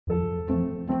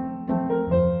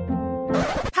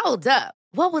Hold up.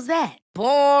 What was that?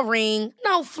 Boring.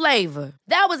 No flavor.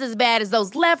 That was as bad as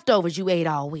those leftovers you ate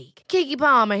all week. Keke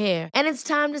Palmer here, and it's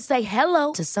time to say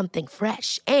hello to something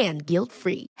fresh and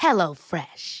guilt-free. Hello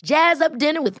Fresh. Jazz up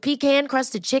dinner with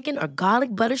pecan-crusted chicken or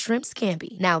garlic butter shrimp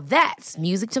scampi. Now that's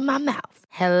music to my mouth.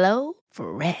 Hello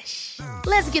Fresh.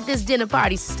 Let's get this dinner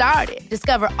party started.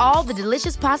 Discover all the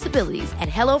delicious possibilities at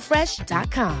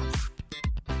hellofresh.com.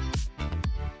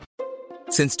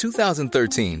 Since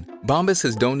 2013, Bombas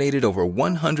has donated over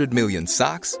 100 million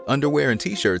socks, underwear, and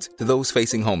T-shirts to those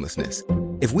facing homelessness.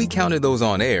 If we counted those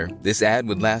on air, this ad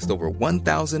would last over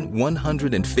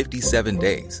 1,157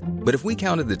 days. But if we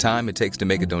counted the time it takes to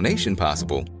make a donation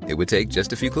possible, it would take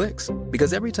just a few clicks.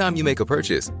 Because every time you make a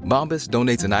purchase, Bombas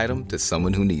donates an item to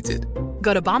someone who needs it.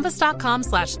 Go to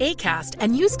bombas.com/ACAST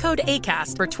and use code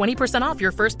ACAST for 20% off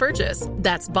your first purchase.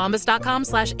 That's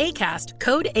bombas.com/ACAST,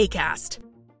 code ACAST.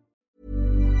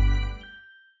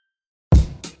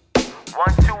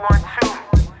 1 2 1 2.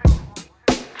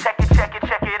 Check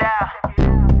it out.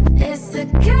 It's the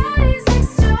guys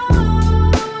next door.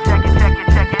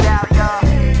 Check it out, y'all.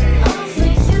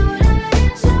 Only you to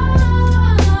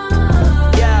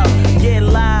enjoy. Yo, get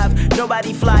live.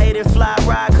 Nobody fly it and fly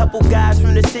ride. Couple guys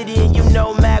from the city and you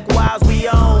know Mac Wiles we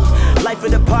own. Life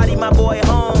of the party, my boy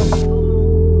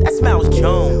home. That's Mouse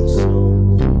Jones.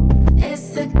 It's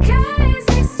the guys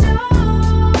next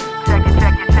door. Check it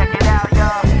out,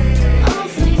 y'all.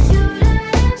 Only you to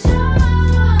enjoy.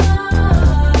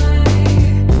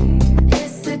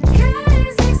 It's the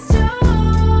guys next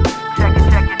door.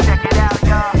 Check it out,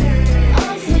 y'all.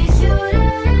 Only you to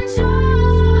enjoy.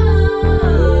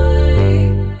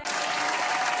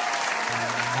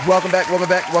 Welcome back.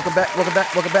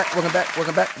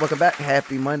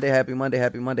 Happy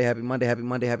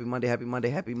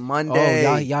Monday.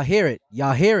 Oh, y'all hear it.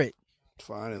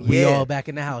 Finally. We all back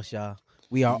in the house, y'all.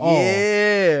 We are all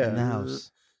in the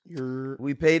house.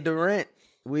 We paid the rent.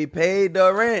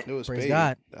 It was Praise paid.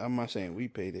 God. I'm not saying we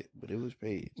paid it, but it was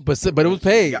paid. But it was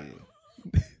paid.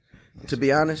 To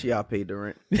be honest, y'all paid the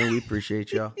rent, and we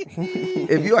appreciate y'all.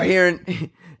 If you are hearing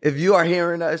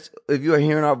us, if you are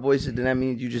hearing our voices, then that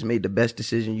means you just made the best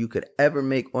decision you could ever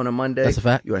make on a Monday. That's a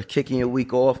fact. You are kicking your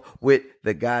week off with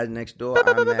the guys next door.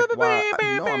 I'm Mac Wild.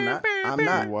 No, I'm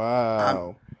not.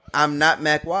 Wow. I'm not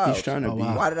Mac Wild. He's trying to be.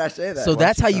 Why did I say that? So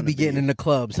that's how you trying be to be? getting in the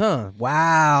clubs, huh?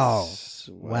 Wow.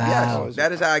 Wow. Yes,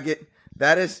 that is how I get.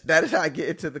 That is how I get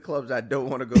into the clubs I don't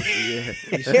want to go to. Yeah.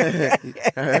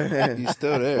 He's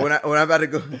still there. When I'm about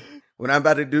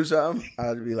to do something,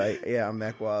 I'll be like, yeah, I'm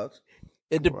Mac Wild.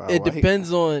 It Wow,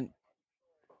 depends on.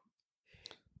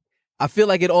 I feel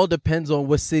like it all depends on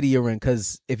what city you're in.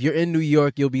 Because if you're in New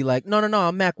York, you'll be like, no,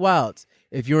 I'm Mac Wilds.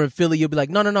 If you're in Philly, you'll be like,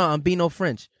 no, I'm Bino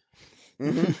French.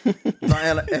 Mm-hmm.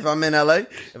 If I'm in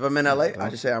LA, I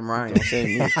just say I'm Ryan. Don't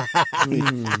say me.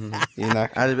 You're not,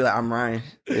 I just be like, I'm Ryan.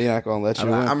 they're not gonna let you I'm,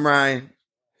 in. like, I'm Ryan.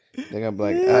 They're gonna be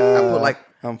like, I put like,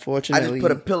 unfortunately, I just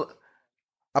put a pillow.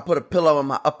 I put a pillow on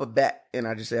my upper back, and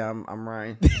I just say I'm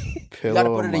Ryan. You gotta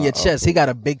put it in your chest. He got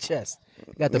a big chest.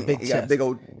 He got the big He chest. got a big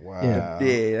old. Wow.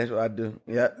 Yeah, that's what I do.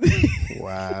 Yep.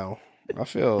 Wow. I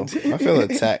feel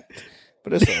attacked.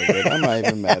 But it's all good. I'm not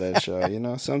even mad at y'all. You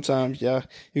know, sometimes,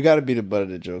 you got to be the butt of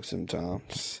the joke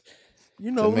sometimes. You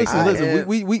know, To make listen.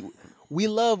 We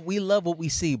love what we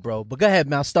see, bro. But go ahead,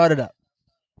 Mal. Start it up.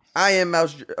 I am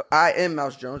Mouse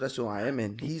Jones. That's who I am,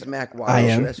 and he's Mac Wild. I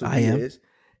am. So that's who he is.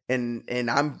 And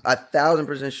I'm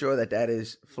 1,000% sure that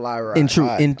is Fly Ride. In true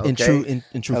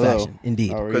Hello. fashion,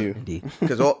 indeed. How are you? Indeed.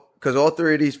 Because all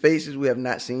three of these faces we have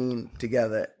not seen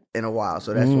together in a while,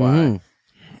 so that's why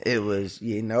it was.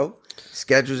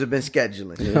 Schedules have been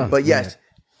scheduling. Yeah. But yes,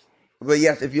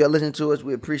 if you're listening to us,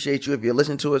 we appreciate you. If you're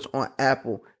listening to us on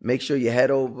Apple, make sure you head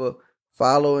over,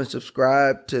 follow, and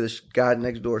subscribe to the God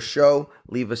Next Door show.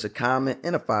 Leave us a comment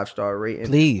and a 5-star rating.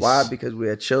 Please. Why? Because we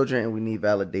are children and we need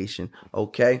validation.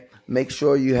 Okay? Make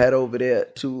sure you head over there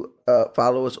to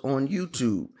follow us on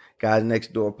YouTube, Guys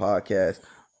Next Door Podcast.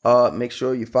 Make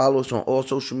sure you follow us on all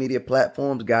social media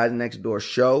platforms, Guys Next Door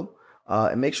Show.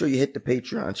 And make sure you hit the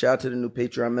Patreon. Shout out to the new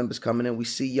Patreon members coming in. We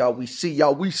see y'all. You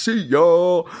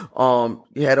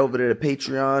head over to the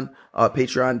Patreon,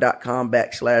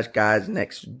 patreon.com/Guys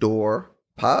Next Door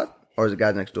Pod, or is it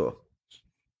Guys Next Door?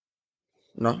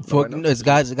 No, It's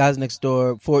guys Next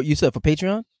Door. You said for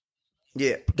Patreon?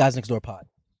 Yeah, Guys Next Door Pod.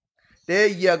 there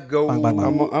you go.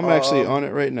 I'm actually on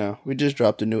it right now. We just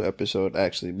dropped a new episode,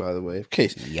 actually, by the way, in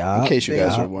case you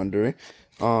guys are wondering.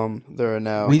 There are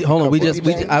now.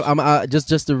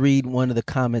 Just to read one of the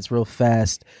comments real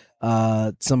fast.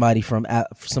 Somebody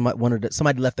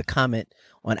left a comment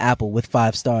on Apple with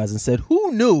 5 stars and said,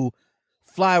 "Who knew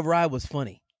Fly Ride was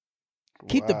funny?"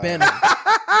 Keep the banter.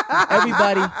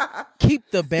 Everybody,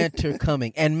 keep the banter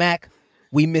coming. And Mac,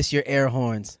 we miss your air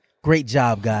horns. Great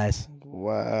job, guys.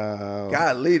 Wow.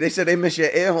 Golly, they said they miss your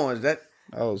air horns. That's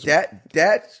I was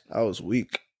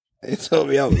weak. They told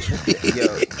me I was weak.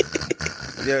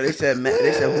 Yo, they said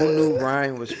who knew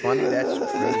Ryan was funny? That's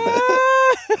crazy.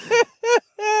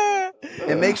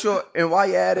 And make sure, and while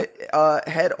you're at it,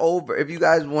 head over. If you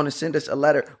guys want to send us a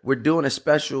letter, we're doing a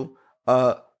special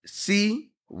CYO,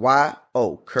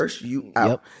 curse you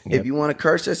out. Yep. If you want to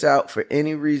curse us out for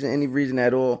any reason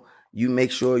at all, you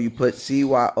make sure you put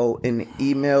CYO in the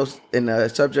emails, in the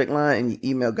subject line, and you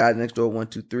email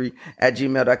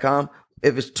guysnextdoor123@gmail.com.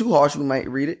 If it's too harsh, we might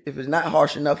read it. If it's not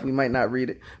harsh enough, we might not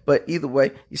read it. But either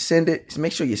way, you send it. Just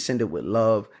make sure you send it with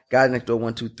love.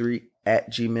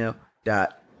 guysnextdoor123@gmail.com.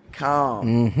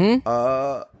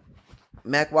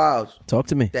 Mac Wiles, Talk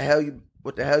to me.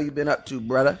 what the hell you been up to,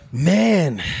 brother?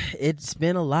 Man, it's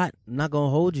been a lot. I'm not going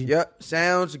to hold you. Yep,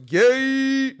 sounds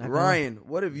gay. Not Ryan,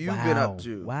 what have you been up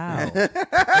to? Wow.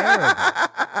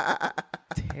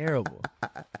 Terrible.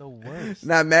 The worst.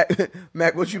 Nah,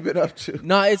 Mac, what you been up to?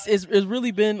 No, it's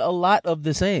really been a lot of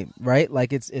the same, right?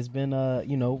 Like it's been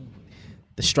the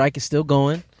strike is still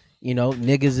going.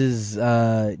 Niggas is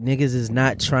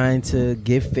not trying to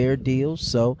give fair deals,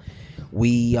 so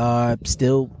we are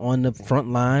still on the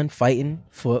front line fighting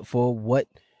for what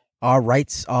our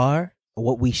rights are,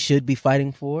 what we should be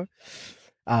fighting for.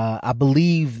 I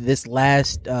believe this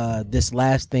last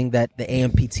thing that the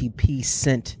AMPTP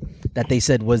sent, that they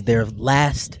said was their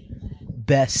last,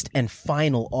 best, and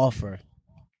final offer,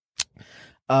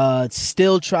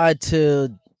 still tried to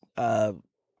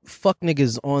fuck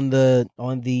niggas on the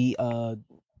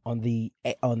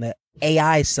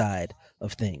AI side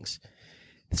of things.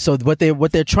 So what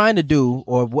they're trying to do,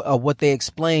 or what they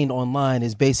explained online,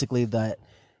 is basically that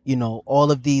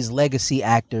all of these legacy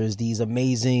actors, these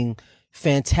amazing,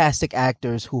 fantastic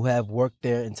actors who have worked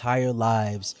their entire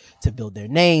lives to build their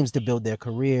names, to build their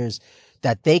careers,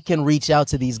 that they can reach out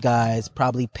to these guys,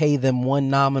 probably pay them one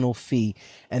nominal fee,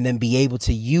 and then be able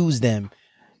to use them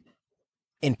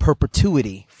in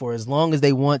perpetuity for as long as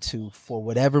they want to, for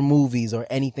whatever movies or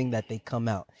anything that they come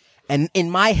out. And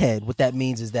in my head, what that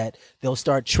means is that they'll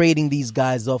start trading these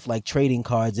guys off like trading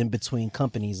cards in between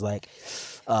companies. Like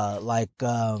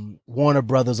Warner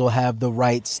Brothers will have the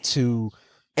rights to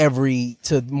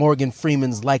Morgan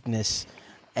Freeman's likeness,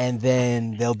 and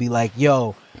then they'll be like,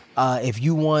 yo, if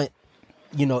you want,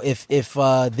 if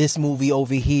this movie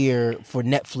over here for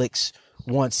Netflix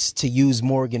wants to use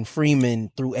Morgan Freeman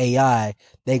through AI,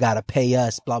 they gotta pay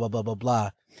us, blah blah blah blah blah.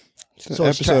 It's an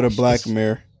episode of Black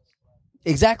Mirror.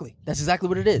 Exactly. That's exactly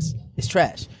what it is. It's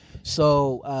trash.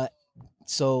 So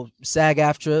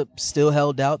SAG-AFTRA still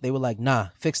held out. They were like, nah,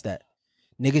 fix that.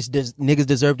 Niggas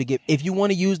deserve to get. If you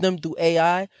want to use them through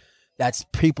AI, that's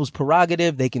people's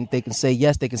prerogative. They can say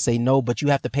yes, they can say no, but you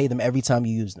have to pay them every time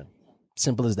you use them.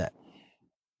 Simple as that.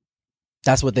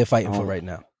 That's what they're fighting for right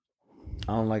now.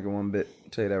 I don't like it one bit. I'll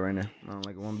tell you that right now. I don't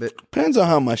like it one bit. Depends on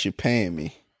how much you're paying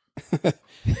me.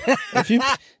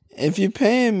 If you're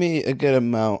paying me a good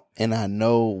amount and I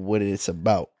know what it's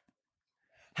about,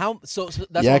 so that's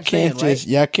what I'm saying, right?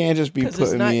 Y'all can't just be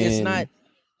putting me in.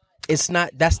 It's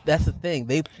not. That's the thing.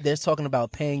 They're talking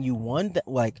about paying you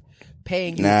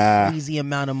paying you an easy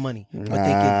amount of money,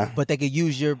 but they could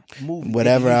use your movie,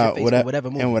 whatever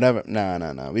movie. And whatever.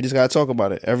 Nah. We just gotta talk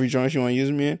about it. Every joint you want to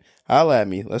use me in, holla at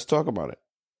me. Let's talk about it.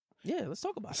 Yeah, let's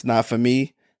talk about it. It's not for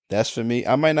me. That's for me.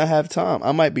 I might not have time.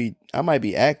 I might be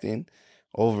acting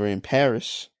over in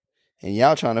Paris, and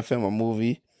y'all trying to film a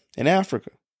movie in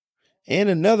Africa, and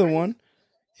another one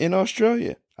in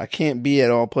Australia. I can't be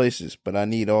at all places, but I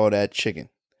need all that chicken.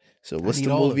 So what's the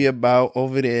movie about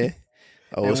over there?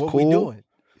 Oh, it's cool. We doing?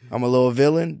 I'm a little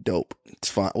villain. Dope. It's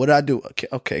fine. What did I do?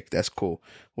 Okay, that's cool.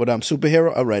 What, I'm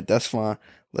superhero? All right, that's fine.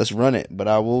 Let's run it. But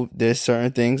there's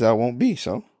certain things I won't be.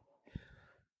 So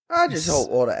I just hope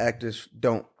all the actors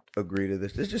don't agree to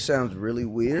this. This just sounds really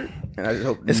weird, and I just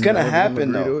hope it's gonna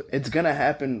happen though. It's gonna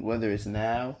happen whether it's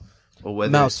now or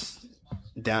whether it's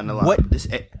down the line.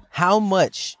 How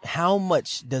much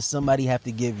does somebody have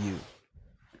to give you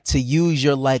to use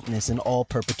your likeness in all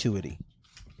perpetuity?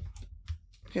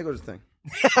 Here goes the thing.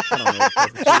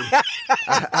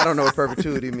 I don't know what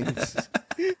perpetuity means.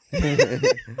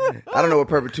 I don't know what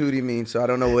perpetuity means, so I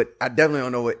definitely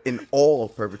don't know what in all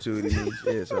perpetuity means.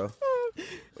 Yeah, so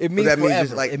it means that forever. Means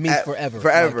just like it means forever.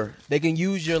 Forever. Like, they can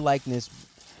use your likeness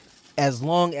as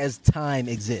long as time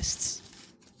exists.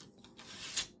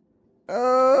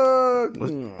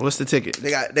 What's the ticket?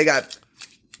 They got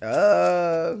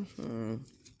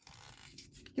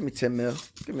Give me 10 mil.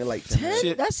 Give me like 10 mil.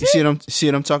 See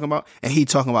what I'm talking about? And he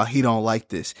talking about he don't like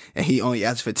this, and he only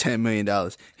asked for $10 million.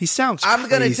 He sounds. I'm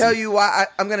crazy. gonna tell you why.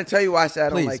 I'm gonna tell you why I said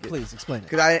I don't like it. Please explain it.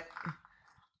 Because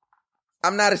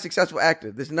I'm not a successful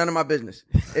actor. This is none of my business.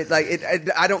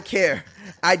 I don't care.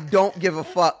 I don't give a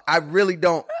fuck. I really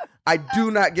don't. I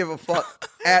do not give a fuck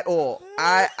at all.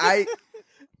 I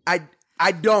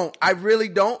don't. I really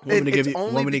don't. Want me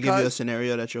to give you a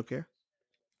scenario that you'll care?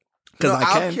 Because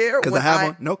I'll care because I have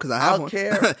one. No, because I have one.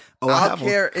 Care. I'll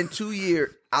care in 2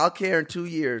 years. I'll care in 2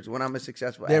 years when I'm a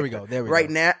successful actor. There we go.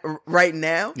 Right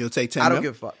now, you'll take 10 I mil? don't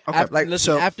give a fuck. Okay.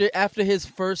 Listen, after his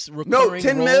first recurring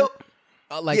 10 role, mil.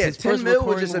 his 10 first mil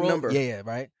was recurring just a role, number. Yeah,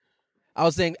 right. I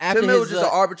was saying after 10 mil his, was just an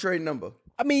arbitrary number.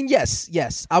 I mean,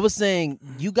 yes. I was saying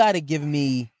you got to give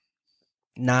me.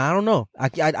 Nah, I don't know. I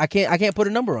can't put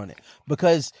a number on it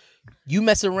because you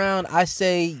mess around. I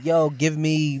say, yo, give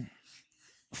me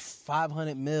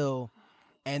 500 mil,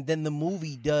 and then the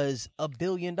movie does $1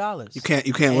 billion. You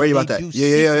can't worry about that.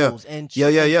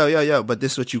 Yeah. But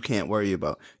this is what you can't worry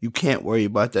about. You can't worry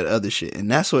about that other shit,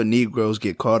 and that's what Negroes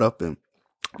get caught up in.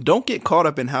 Don't get caught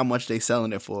up in how much they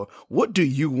selling it for. What do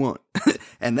you want?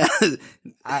 And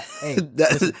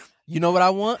listen, you know what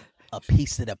I want? A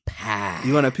piece of the pie.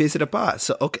 You want a piece of the pie.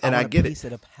 So okay, and I get it.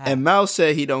 And Mal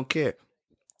said he don't care.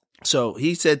 So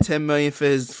he said 10 million for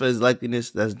his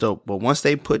likeliness. That's dope. But once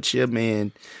they put your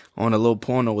man on a little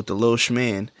porno with the little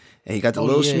schman, and he got the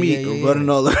little schmeat running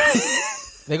all over.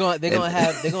 They're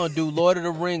gonna do Lord of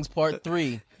the Rings Part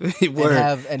 3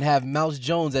 and have Mouse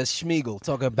Jones as Schmeagol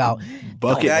talking about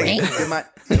bucket.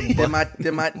 Did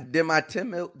my 10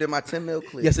 mil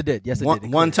clear? Yes, it did.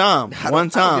 One time.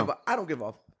 I don't give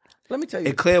a. Let me tell you,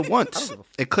 it cleared once.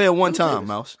 It cleared one time,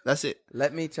 Mouse. That's it.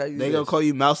 Let me tell you, they gonna call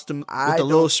you Mouse with the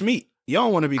little schmeat. You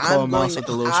don't want to be called Mouse with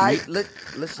the little schmeat.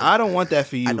 Listen, I don't want that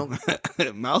for you. I don't.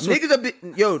 Mouse niggas a bit.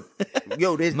 Yo,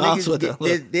 there's Mouse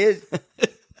niggas. There's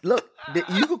look.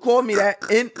 You could call me that,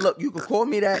 and look, you could call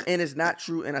me that, and it's not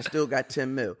true, and I still got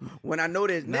 10 mil. When I know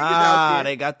there's niggas out there,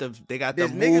 they got the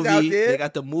movie. They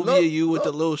got the movie of you with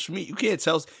the little schmeat. You can't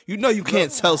tell. You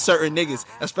can't tell certain niggas,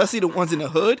 especially the ones in the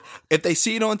hood. If they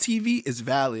see it on TV, it's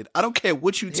valid. I don't care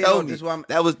what you tell me.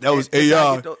 That was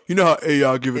AI. You know how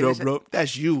AI give it up, bro?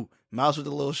 That's you, Mouse with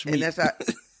the little schmeat. And that's how.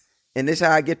 And this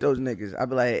how I get those niggas. I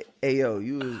be like, hey yo,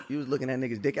 you was looking at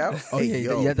niggas dick out? Oh hey,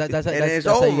 yeah, that's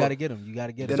how you gotta get them. You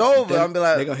gotta get them. It's over. I'm be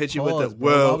like, they gonna hit you pause, with the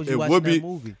well. It would be.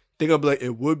 Movie? They gonna be like,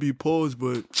 it would be pause,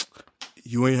 but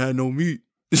you ain't had no meat.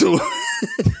 So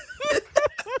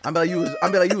I'm be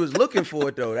like, you was looking for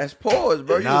it though. That's pause,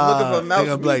 bro. You was looking for a mouse. They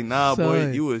gonna be like, nah,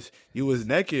 boy, you was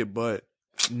naked, but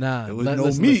nah, there was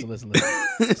no meat. Listen.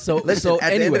 So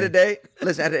at anyway. the end of the day,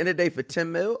 at the end of the day, for 10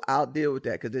 mil, I'll deal with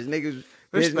that because there's niggas.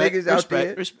 There's niggas out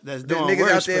there that's doing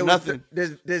worse for nothing.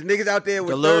 There's niggas out there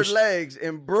with third legs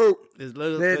and broke. There's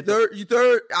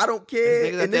third. I don't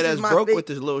care. There's niggas out there that's broke with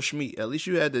this little schmeat. At least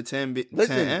you had the 10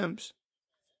 M's.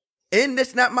 And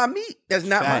that's not my meat. That's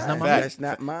not my meat. That's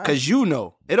not mine. Because you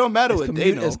know. It don't matter what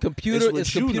they know. It's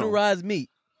computerized meat.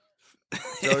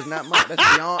 So it's not mine.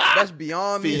 That's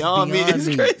beyond me. Beyond me.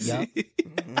 It's crazy.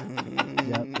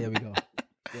 Yep. There we go.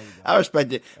 I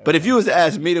respect it. But if you was to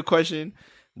ask me the question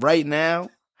right now,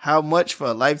 how much for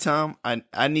a lifetime?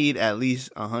 I need at least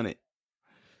 100.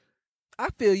 I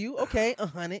feel you. Okay,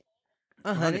 100.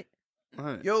 100.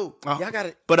 Yo, y'all got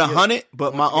it. But 100.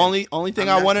 But my only thing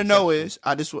I want to know is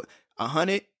I just want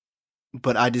 100.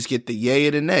 But I just get the yay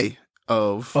or the nay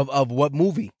of what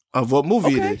movie? Of what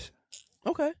movie it is.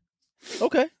 Okay.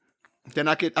 Then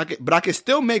I could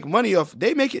still make money off.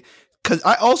 They make it because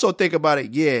I also think about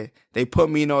it. Yeah, they put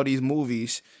me in all these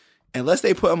movies. Unless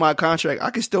they put in my contract,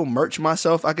 I can still merch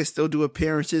myself. I can still do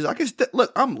appearances. I can still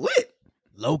look. I'm lit.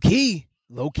 Low key.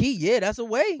 Yeah, that's a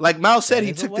way. Like Mal said,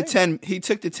 he took the 10. He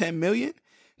took the 10 million,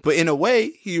 but in a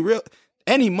way,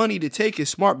 any money to take is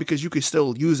smart because you can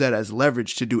still use that as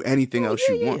leverage to do anything else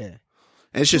you want.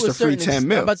 And it's just a free 10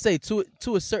 mil. I'm about to say,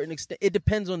 to a certain extent, it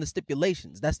depends on the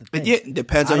stipulations. That's the thing. Yeah, it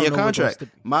depends on your contract.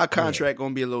 My contract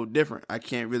going to be a little different. I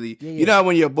can't really, you know how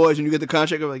when you're boys, when you get the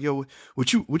contract, I'm like, yo,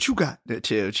 what you got?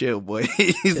 Chill, boy.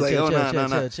 He's like, oh,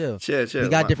 no. Chill. We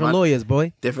got different lawyers,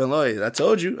 boy. Different lawyers. I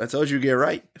told you get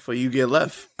right before you get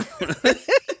left.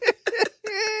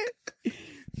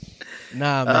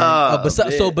 Nah, man.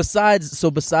 Besides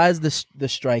the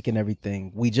strike and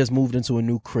everything, we just moved into a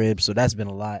new crib, so that's been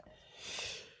a lot.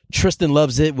 Tristan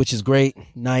loves it, which is great.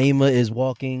 Naima is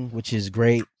walking, which is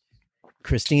great.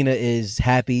 Christina is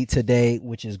happy today,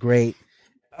 which is great.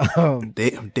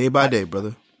 Day by day,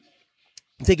 brother.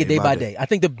 Take it day by day. I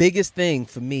think the biggest thing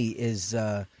for me is,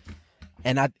 and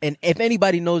if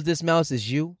anybody knows this, Mouse, is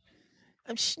you.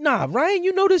 Nah, Ryan,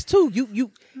 you know this too.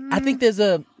 I think there's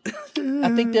a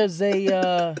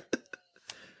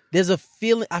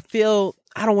feeling. I feel,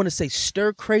 I don't want to say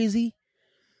stir crazy,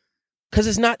 because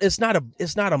it's not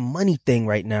a money thing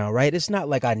right now, right? It's not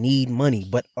like I need money,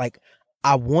 but like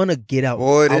I want to get out.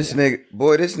 This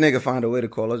nigga find a way to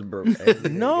call us broke.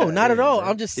 No, not at all.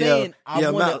 I'm just saying.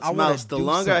 Mouse. The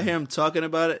longer I hear him talking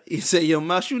about it, he said, "Yo,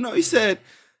 Mouse, he said,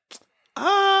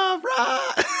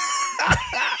 right."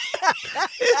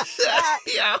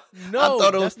 That's not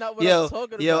what I'm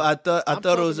talking about. I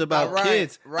thought it was about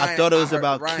kids. I thought it was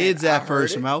about kids at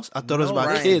first, Mouse. I thought it was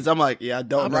about kids. I'm like, yeah, I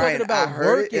don't. I'm talking about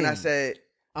working, and I said,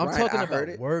 I'm talking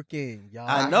about working, y'all.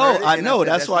 I know.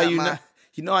 That's why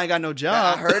you know I ain't got no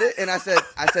job. I heard it, and I said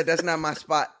that's not my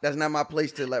spot. That's not my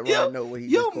place to let Ron know what he.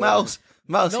 Yo, Mouse.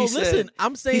 No, listen.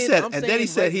 I'm saying. He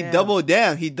said he doubled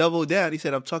down. He doubled down. He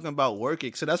said, "I'm talking about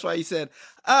working." So that's why he said,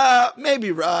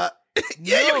 maybe Rod.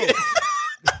 No.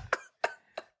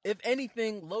 If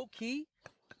anything, low key,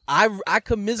 I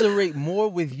commiserate more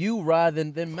with you, Rod,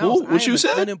 than Mouse. What you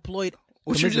said? Unemployed.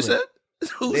 What you just said?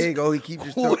 There you go. He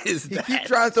keeps trying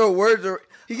to throw words.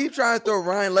 He keeps trying to throw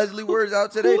Ryan Leslie words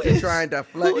out today to try and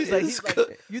deflect. He's like,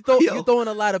 you throwing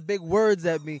a lot of big words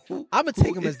at me. I'm gonna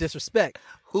take them as disrespect.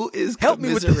 Who is help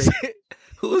me with this?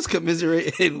 Who is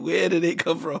commiserating? Where did they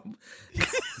come from?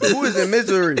 Who is in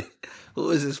misery? Who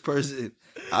is this person?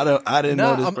 I didn't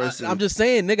know this person. I'm just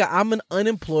saying, nigga, I'm an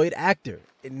unemployed actor,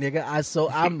 nigga.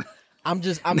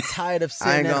 I'm tired of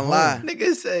saying that. I ain't gonna lie.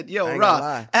 Nigga said, "Yo,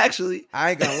 Rob, actually,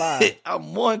 I ain't gonna lie. I'm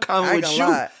more in common with you.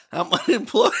 I'm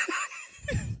unemployed.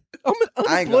 I'm an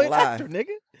unemployed actor,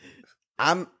 nigga.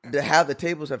 How the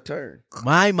tables have turned.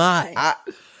 My.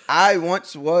 I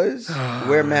once was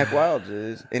where Mac Wilds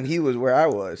is, and he was where I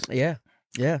was. Yeah.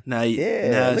 Now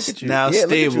look at you. Now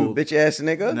stable. Look at you, bitch ass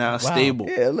nigga. Now stable.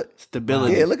 Yeah,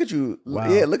 stability. Yeah, look at you. Wow.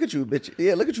 Yeah, look at you, bitch.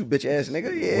 Yeah, look at you, bitch ass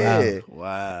nigga. Yeah.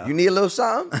 Wow. You need a little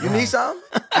something? You need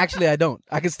something? Actually, I don't.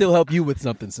 I can still help you with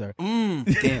something, sir.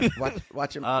 Damn.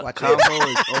 Watch him. Combo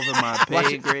is over my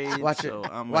pay grade. Watch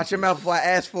your mouth before I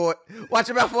ask for it. Watch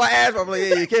your mouth before I ask for it. I'm like,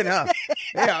 yeah, you can, huh?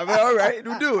 Yeah, I mean, all right.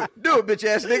 Do it, bitch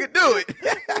ass nigga. Do it.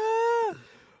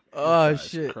 Oh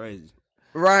shit. Crazy.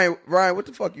 Ryan, what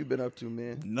the fuck you been up to,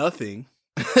 man? Nothing.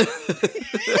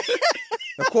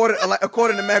 According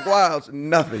to Mac Wilds,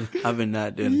 nothing. I've been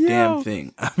not doing a damn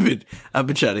thing. I've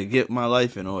been trying to get my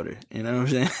life in order. You know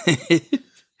what I'm saying?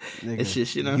 It's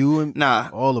just,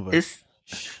 all of us.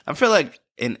 I feel like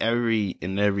in every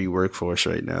workforce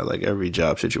right now, like every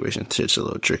job situation, shit's a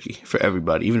little tricky for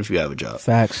everybody, even if you have a job.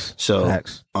 Facts. So,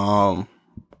 Facts. I'm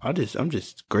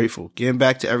just grateful. Getting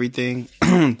back to everything,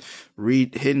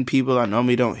 hitting people I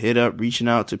normally don't hit up, reaching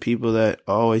out to people that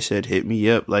always said hit me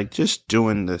up, like just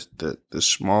doing the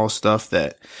small stuff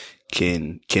that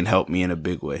can help me in a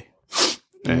big way.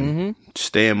 And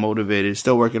staying motivated,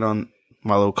 still working on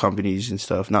my little companies and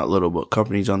stuff, not little, but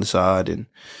companies on the side, and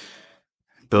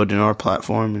building our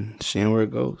platform and seeing where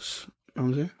it goes. You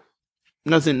know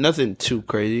what I'm saying? Nothing too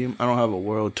crazy. I don't have a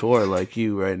world tour like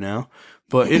you right now.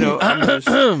 But I'm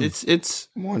just, it's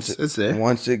there.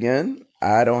 Once again,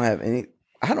 I don't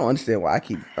understand why I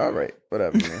keep. All right,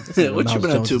 whatever, man. What you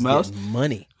been up to, Mouse?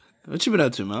 Money. What you been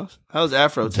up to, Mouse? How's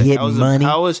Afro Tech? Money.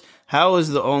 How was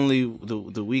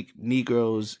the week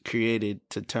Negroes created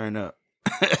to turn up?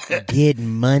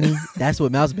 Getting money. That's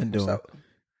what Mouse been doing. So,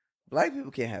 black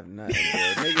people can't have nothing.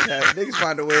 Niggas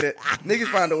find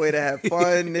a way to have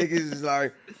fun. Niggas is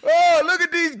like, oh, look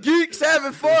at these geeks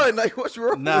having fun. Like, what's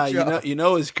wrong with y'all? you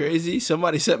know it's crazy.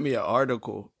 Somebody sent me an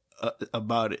article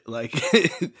about it. Like,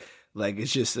 like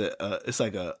it's just it's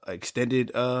like a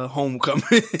extended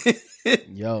homecoming.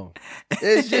 Yo,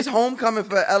 it's just homecoming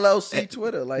for LLC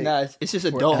Twitter. Like, nah, it's just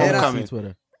adult homecoming.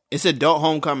 Twitter. It's adult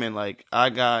homecoming. Like, I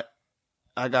got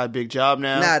a big job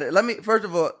now. Nah, let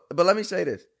me say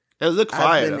this. It look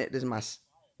fire.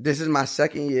 This is my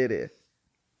second year there.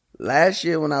 Last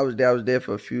year when I was there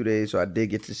for a few days, so I did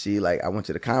get to see, like, I went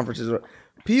to the conferences.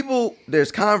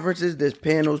 There's conferences, there's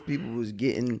panels, people was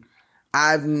getting,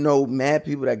 I know mad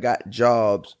people that got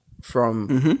jobs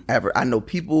from I know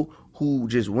people who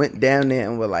just went down there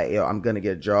and were like, yo, I'm going to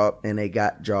get a job, and they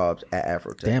got jobs at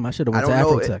Afrotech. Damn, I should have went to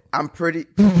Afrotech. I'm pretty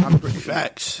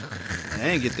Facts. I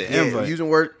didn't get the invite.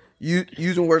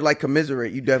 Using words like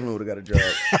commiserate, you definitely would have got a job.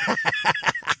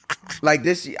 Like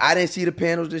this, I didn't see the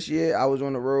panels this year. I was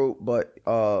on the road, but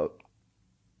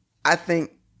I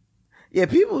think,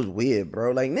 people is weird,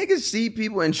 bro. Like, niggas see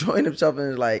people enjoying themselves and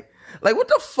it's like what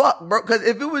the fuck, bro? Because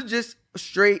if it was just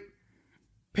straight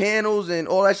panels and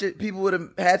all that shit, people would have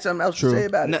had something else to say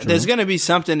about it. There's gonna be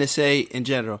something to say in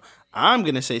general. I'm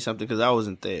going to say something because I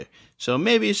wasn't there. So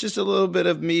maybe it's just a little bit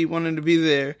of me wanting to be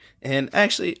there. And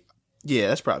actually, yeah,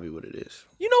 that's probably what it is.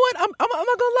 You know what? I'm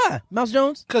not gonna lie, Mouse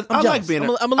Jones. Because I'm like being, I'm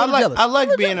a little jealous. I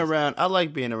like being around. I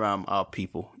like being around our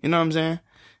people. You know what I'm saying?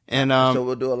 And so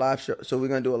we'll do a live show. So we're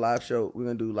gonna do a live show. We're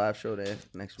gonna do a live show there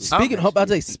next week. Speaking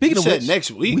of which,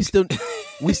 next week. we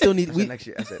still need next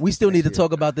year. we still need to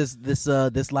talk about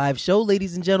this live show,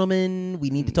 ladies and gentlemen. We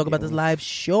need to talk about this live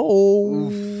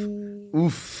show.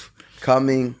 Oof.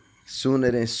 Coming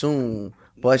sooner than soon.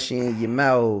 Bushy in your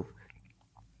mouth.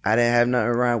 I didn't have nothing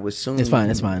wrong with soon. It's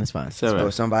fine.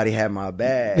 So somebody had my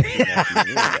bag.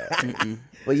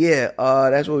 But yeah,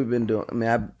 that's what we've been doing. I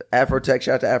mean, Afrotech,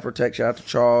 shout out to Afrotech, shout out to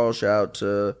Charles, shout out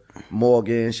to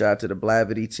Morgan, shout out to the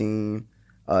Blavity team,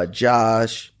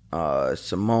 Josh,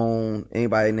 Simone,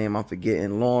 anybody name I'm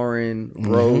forgetting, Lauren,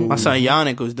 Rose. My son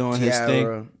Yannick was doing his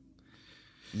thing.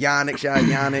 Yannick, shout out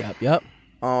Yannick. Yep.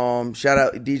 Shout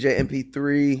out DJ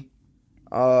MP3.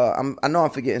 I know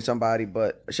I'm forgetting somebody,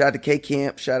 but shout out to K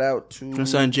Camp. Shout out to my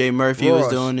son Jay Murphy was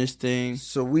doing this thing.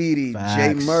 Saweetie,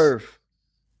 Jay Murph.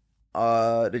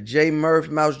 The Jay Murph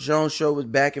Mouse Jones show was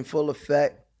back in full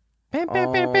effect. I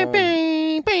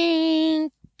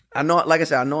know, like I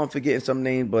said, I know I'm forgetting some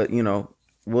names, but you know,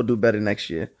 we'll do better next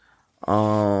year.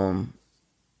 Trap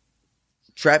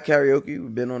karaoke,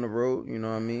 we've been on the road, you know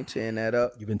what I mean, tearing that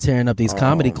up. You've been tearing up these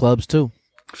comedy clubs too.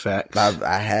 Facts.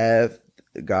 I have.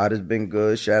 God has been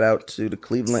good. Shout out to the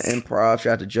Cleveland Improv.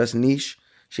 Shout out to Just Niche.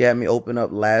 She had me open up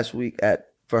last week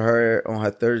for her on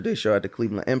her Thursday show at the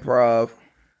Cleveland Improv.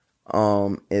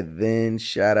 And then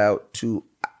shout out to,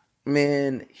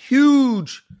 man,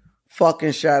 huge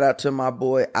fucking shout out to my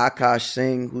boy Akash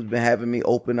Singh, who's been having me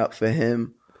open up for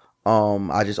him.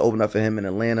 I just opened up for him in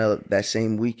Atlanta that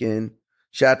same weekend.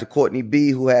 Shout out to Courtney B,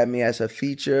 who had me as her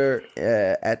feature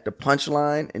at the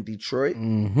Punchline in Detroit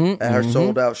at her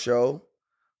sold out show.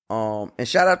 And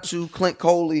shout out to Clint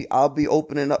Coley. I'll be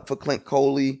opening up for Clint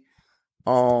Coley.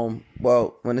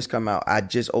 Well, when this come out, I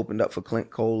just opened up for Clint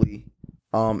Coley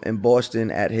in Boston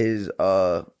at his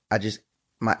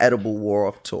my Edible Wore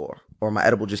Off tour, or my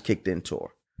Edible Just Kicked In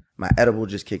tour. My Edible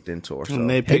Just Kicked In tour. So and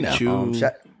they picked you.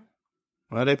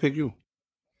 Why they pick you?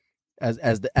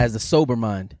 As the sober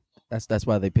mind. That's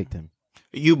why they picked him.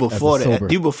 You before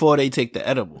they take the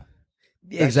edible.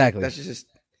 Exactly. That's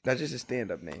just a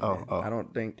stand-up name. I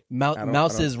don't think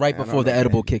Mouse is right before the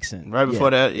edible kicks in. Right before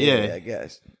that, yeah. I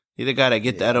guess. You're the guy that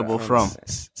get the edible from.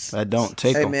 I don't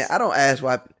take them. Hey man, I don't ask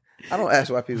why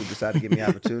people decide to give me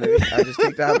opportunity. I just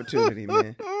take the opportunity,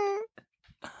 man.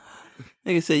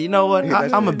 Nigga say, you know what? I'm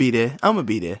gonna be there.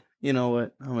 You know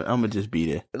what? I'm gonna just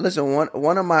be there. Listen,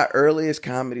 one of my earliest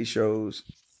comedy shows,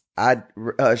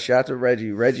 shout out to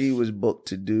Reggie. Reggie was booked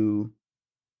to do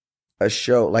a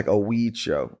show, like a weed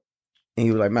show. And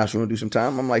he was like, Mouse, you want to do some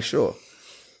time? I'm like, sure.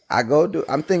 I'm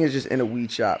thinking it's just in a weed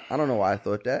shop. I don't know why I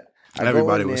thought that.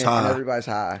 Everybody was high. Everybody's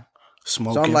high.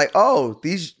 Smoking. So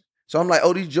I'm like,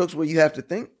 these jokes where you have to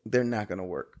think, they're not going to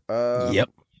work. Yep.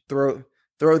 Throw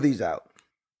these out.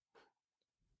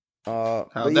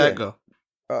 How'd that go?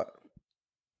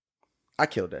 I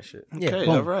killed that shit. Okay,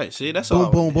 all right. See, that's boom,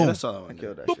 all. Boom, boom. That's all I want. I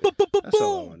killed that shit. That's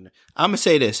all I want. I'm gonna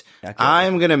say this.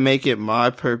 I'm gonna make it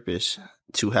my purpose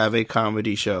to have a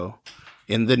comedy show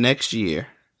in the next year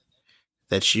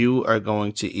that you are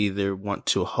going to either want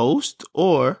to host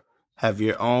or have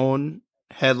your own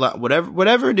headline,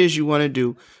 whatever it is you want to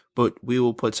do. But we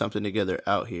will put something together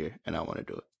out here, and I want to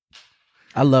do it.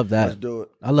 I love that. Let's do it.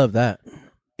 I love that.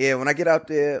 Yeah, when I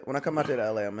come out there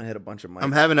to LA, I'm gonna hit a bunch of mics.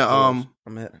 I'm having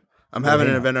I'm having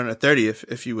an event on the 30th.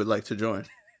 If you would like to join,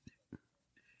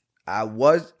 I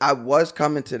was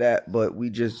coming to that, but we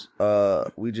just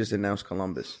announced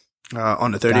Columbus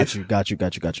on the 30th. Got you.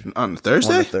 On the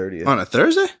Thursday. On the 30th. On a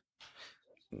Thursday.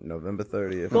 November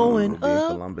 30th. Going we'll be in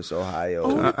Columbus,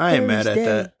 Ohio. I ain't mad at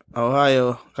that.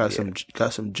 Ohio got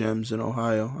some gems in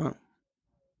Ohio. Huh?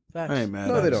 Facts. I ain't mad.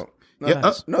 No, at they it. don't.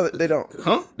 Nice. No, they don't.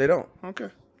 Huh? They don't. Okay.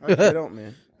 They don't,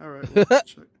 man. All right. Well,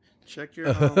 check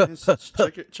your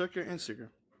Instagram.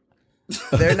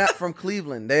 They're not from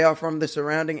Cleveland. They are from the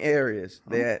surrounding areas.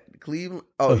 They're at Cleveland.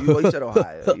 Oh, you said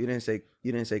Ohio. You didn't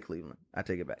say Cleveland. I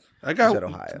take it back. I got you said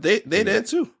Ohio. They there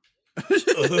too.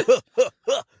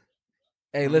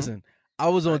 Hey, listen. I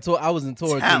was in tour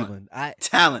in Cleveland.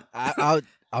 Talent.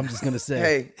 I'm just gonna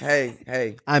say.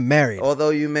 Hey. I'm married. Although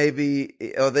you may be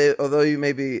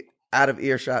out of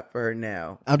earshot for her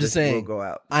now. I'm just saying. We'll go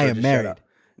out. I am married.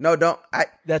 No, don't.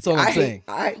 That's all I'm saying.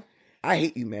 I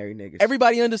hate you married niggas.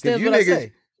 Everybody understands what I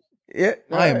say. Yeah,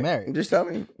 I am married. Just tell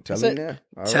me now.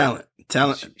 All Talent. right.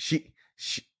 Talent.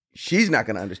 She's not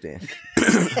gonna understand.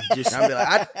 I'm be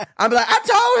like, I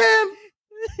told him.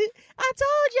 I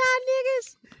told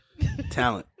y'all niggas.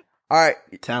 Talent. All right.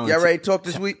 Talented. Y'all ready to talk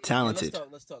this week? Talented.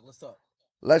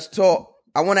 Let's talk.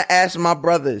 I want to ask my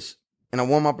brothers, and I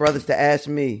want my brothers to ask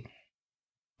me.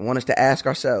 I want us to ask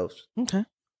ourselves. Okay.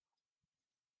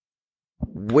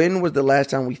 When was the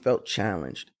last time we felt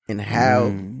challenged, and how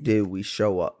did we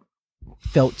show up?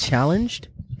 Felt challenged?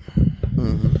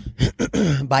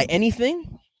 By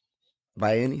anything?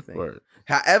 By anything. Word.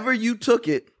 However you took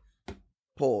it.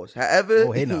 Pause.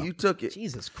 However you took it.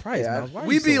 Jesus Christ, Yeah, Miles, why are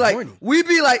we you be so like, horny? we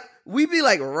be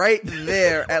like right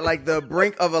there at like the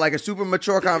brink of a super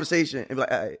mature conversation, and be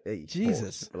like, hey,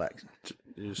 Jesus, pause, relax.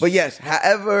 But yes,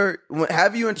 however,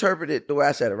 have you interpreted the way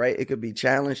I said it, right? It could be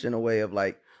challenged in a way of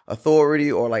like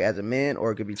authority, or like as a man,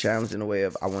 or it could be challenged in a way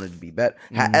of I wanted to be better.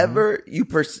 However,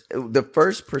 the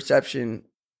first perception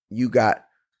you got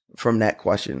from that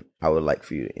question, I would like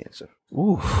for you to answer.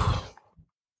 Ooh.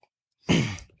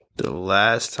 The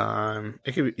last time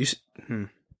it could be.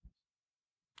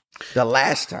 The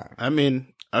last time. I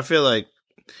mean, I feel like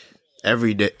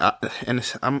every day, I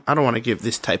don't want to give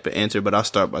this type of answer, but I'll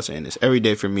start by saying this: every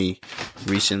day for me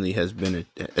recently has been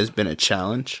a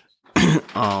challenge.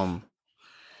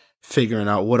 Figuring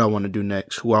out what I want to do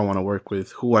next, who I want to work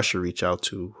with, who I should reach out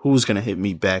to, who's gonna hit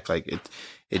me back. Like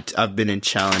I've been in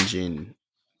challenging.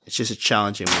 It's just a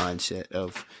challenging mindset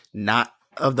of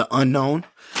the unknown,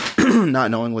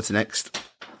 not knowing what's next.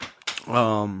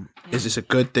 Is this a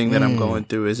good thing that I'm going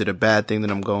through? Is it a bad thing that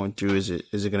I'm going through? Is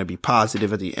it going to be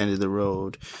positive at the end of the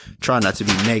road? Try not to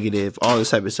be negative, all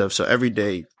this type of stuff. So every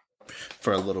day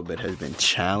for a little bit has been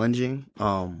challenging,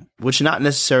 which not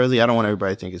necessarily, I don't want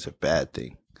everybody to think it's a bad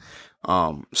thing.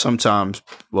 Sometimes,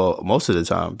 well, most of the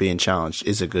time being challenged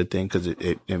is a good thing because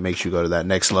it makes you go to that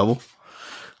next level.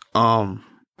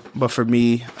 But for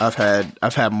me, I've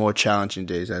had more challenging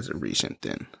days as of recent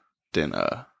than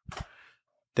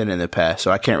in the past.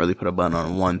 So I can't really put a button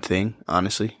on one thing,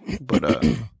 honestly. But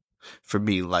for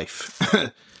me, life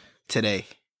today.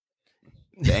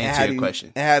 To answer your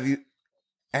question, have you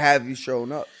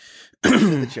shown up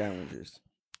to the challenges?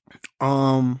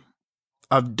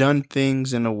 I've done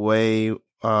things in a way.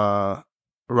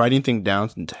 Writing things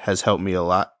down has helped me a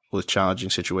lot with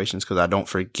challenging situations because I don't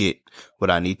forget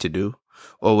what I need to do.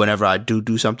 Or whenever I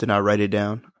do something, I write it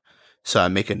down. So I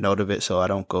make a note of it so I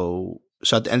don't go.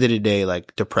 So at the end of the day,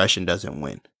 like depression doesn't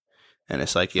win. And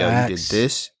it's like, yo, you did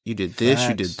this, you did this,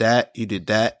 you did that, you did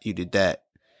that, you did that.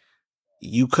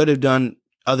 You could have done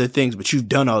other things, but you've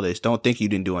done all this. Don't think you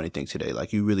didn't do anything today.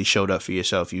 Like you really showed up for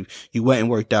yourself. You went and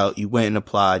worked out. You went and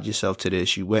applied yourself to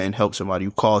this. You went and helped somebody.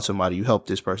 You called somebody. You helped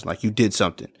this person. Like you did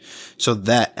something. So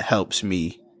that helps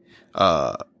me,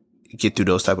 get through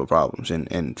those type of problems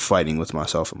and fighting with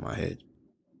myself in my head.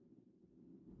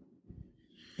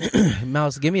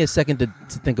 Mouse, give me a second to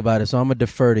think about it. So I'm gonna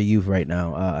defer to you right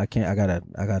now. I can't. I gotta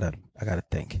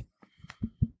think.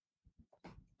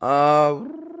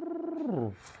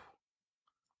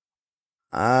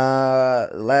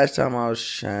 Last time I was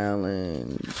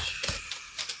challenged,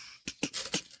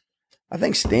 I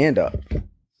think stand up.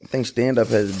 I think stand up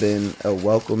has been a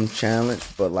welcome challenge,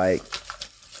 but like,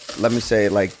 let me say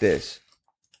it like this: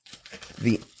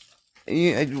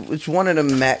 it's one of the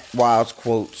Mac Wilds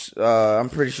quotes. I'm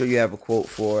pretty sure you have a quote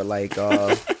for like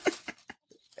the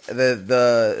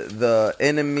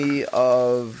enemy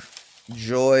of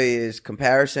joy is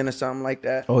comparison or something like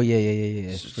that. Oh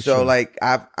yeah. So sure. like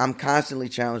I'm constantly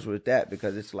challenged with that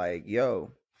because it's like,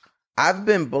 yo, I've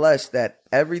been blessed that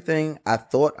everything I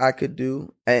thought I could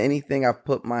do and anything I've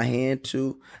put my hand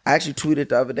to. I actually tweeted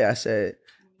the other day. I said,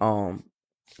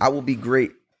 I will be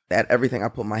great at everything I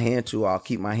put my hand to. I'll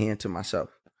keep my hand to myself.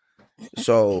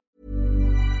 So,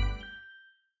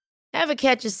 Ever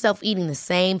catch yourself eating the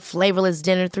same flavorless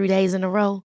dinner 3 days in a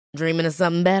row? Dreaming of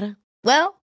something better?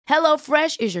 Well,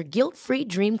 HelloFresh is your guilt-free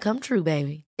dream come true,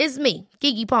 baby. It's me,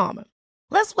 Keke Palmer.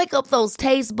 Let's wake up those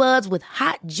taste buds with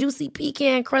hot, juicy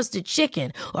pecan-crusted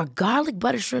chicken or garlic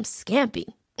butter shrimp scampi.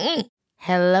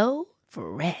 Hello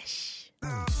Fresh.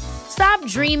 Stop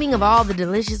dreaming of all the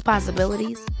delicious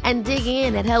possibilities and dig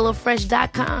in at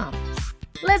HelloFresh.com.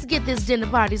 Let's get this dinner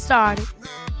party started.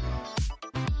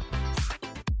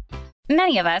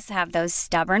 Many of us have those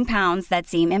stubborn pounds that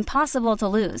seem impossible to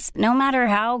lose, no matter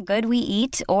how good we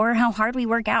eat or how hard we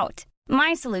work out.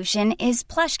 My solution is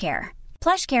PlushCare.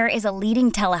 PlushCare is a leading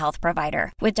telehealth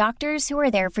provider with doctors who are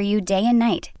there for you day and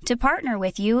night to partner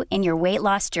with you in your weight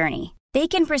loss journey. They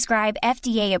can prescribe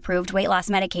FDA-approved weight loss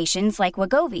medications like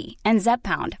Wegovy and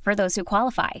Zepbound for those who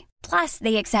qualify. Plus,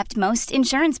 they accept most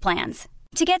insurance plans.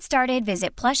 To get started,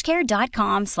 visit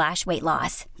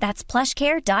plushcare.com/weightloss. That's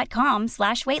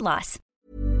plushcare.com/weightloss.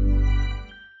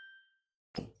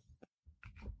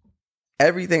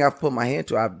 everything I've put my hand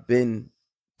to, I've been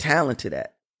talented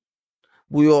at.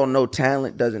 We all know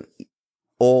talent doesn't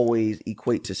always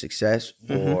equate to success,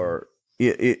 or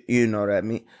you know what I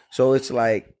mean. So it's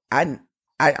like I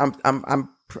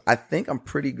think I'm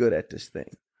pretty good at this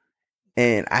thing,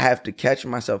 and I have to catch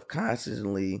myself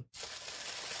constantly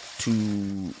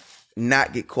to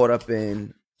not get caught up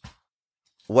in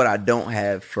what I don't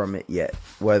have from it yet.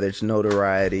 Whether it's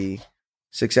notoriety,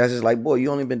 success is like, boy,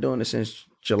 you only been doing this since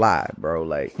July, bro.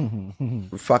 Like,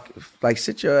 fuck, like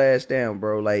sit your ass down,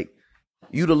 bro. Like,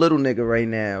 you the little nigga right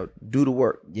now. Do the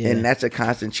work, and that's a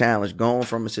constant challenge. Going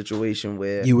from a situation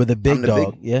where you were the big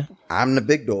dog, I'm the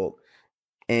big dog,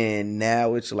 and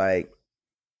now it's like,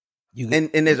 and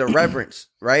there's a reverence,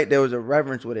 right? There was a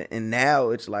reverence with it, and now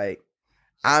it's like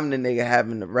I'm the nigga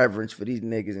having the reverence for these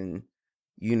niggas, and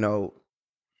you know,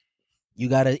 you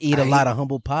gotta eat a lot of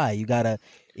humble pie. You gotta,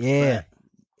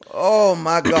 Oh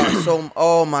my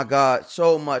God,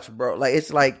 so much, bro. Like,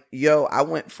 it's like, yo, I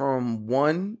went from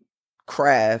one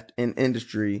craft and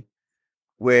industry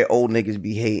where old niggas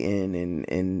be hating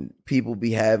and people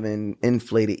be having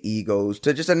inflated egos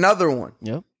to just another one.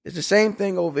 Yep. It's the same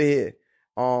thing over here.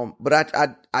 But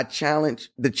I challenge,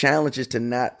 the challenge is to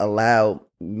not allow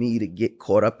me to get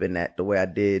caught up in that the way I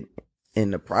did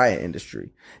in the prior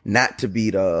industry. Not to be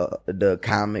the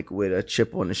comic with a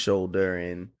chip on the shoulder,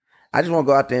 and I just want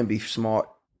to go out there and be smart.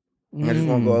 I just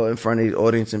want to go in front of the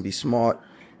audience and be smart.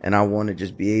 And I want to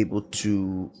just be able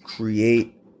to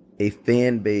create a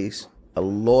fan base, a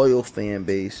loyal fan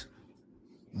base,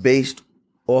 based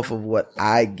off of what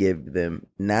I give them,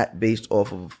 not based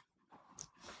off of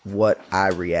what I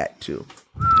react to.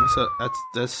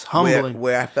 That's humbling.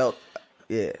 Where I felt,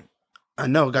 I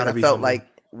know, gotta I be. felt humbling. like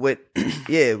with,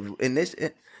 in this,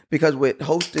 because with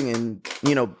hosting and,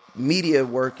 you know, media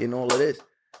work and all of this,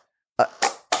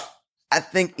 I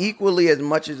think equally as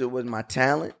much as it was my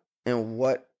talent and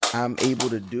what I'm able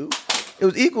to do, it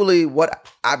was equally what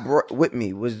I brought with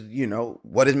me was, you know,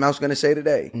 what is Mouse going to say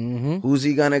today? Who's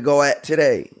he going to go at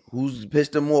today? Who's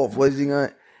pissed him off? What is he going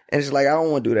to? And it's like, I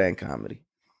don't want to do that in comedy.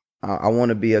 I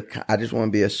just want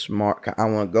to be a smart, I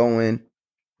want to go in,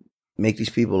 make these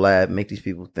people laugh, make these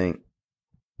people think,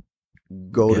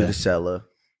 go to the cellar,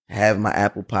 have my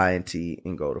apple pie and tea,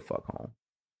 and go to fuck home.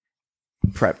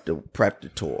 Prep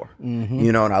the tour,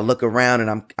 you know, and I look around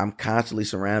and I'm constantly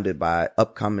surrounded by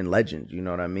upcoming legends, you know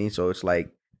what I mean? So it's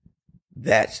like,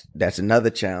 that's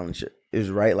another challenge, is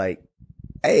right. Like,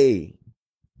 hey,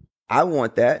 I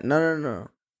want that. No.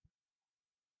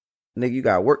 Nigga, you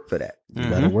gotta work for that. You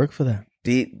gotta work for that.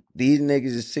 These niggas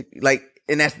is sick. Like,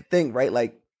 and that's the thing, right?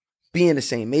 Like, being the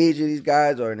same age as these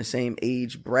guys or in the same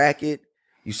age bracket,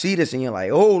 you see this and you're like,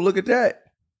 oh, look at that.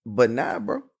 But nah,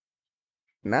 bro.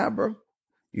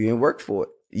 You didn't work for it.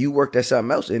 You worked at something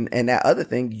else. And that other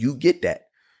thing, you get that.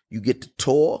 You get to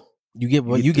tour. You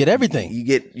get everything. You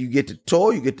get to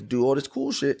tour. You get to do all this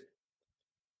cool shit.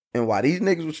 And while these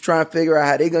niggas was trying to figure out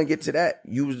how they gonna get to that,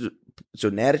 so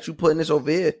now that you putting this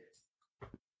over here,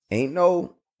 ain't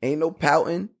no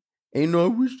pouting. Ain't no, I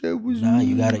wish that was. Nah,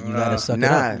 you gotta suck it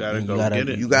up.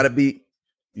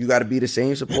 You gotta be the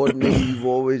same supportive nigga you've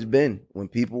always been. When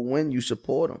people win, you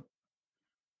support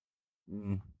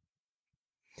them.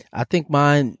 I think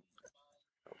mine.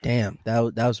 Damn,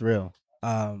 that was real.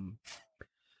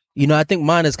 You know, I think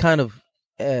mine is kind of.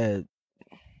 It's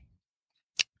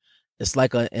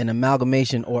like an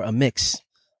amalgamation or a mix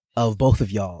of both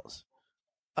of y'all's.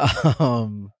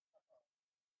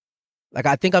 Like,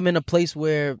 I think I'm in a place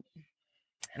where,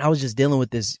 and I was just dealing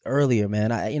with this earlier,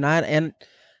 man. I don't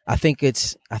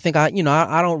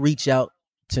reach out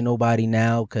to nobody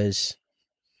now because,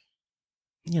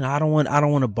 you know, I don't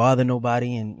want to bother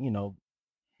nobody, and, you know,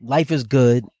 life is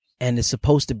good and it's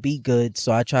supposed to be good.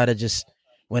 So I try to just,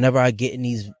 whenever I get in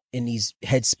these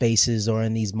head spaces or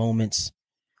in these moments,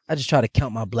 I just try to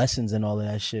count my blessings and all of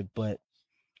that shit. But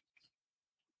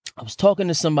I was talking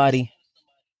to somebody,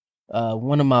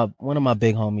 one of my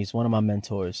big homies, one of my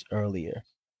mentors earlier,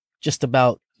 just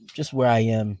where I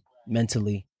am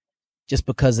mentally, just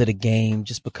because of the game,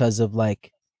 just because of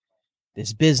like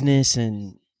this business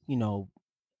and, you know,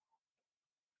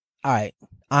 all right,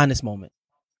 honest moment.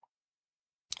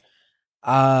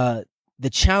 The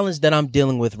challenge that I'm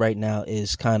dealing with right now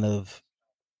is kind of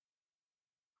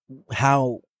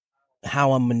how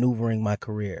I'm maneuvering my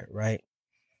career, right?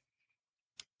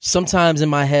 Sometimes in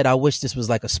my head, I wish this was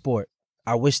like a sport.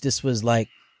 I wish this was like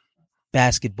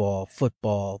basketball,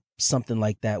 football, something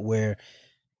like that, where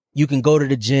you can go to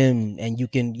the gym and you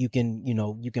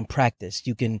can practice.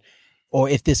 Or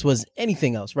if this was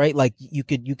anything else, right? Like you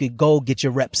could go get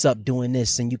your reps up doing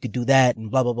this and you could do that and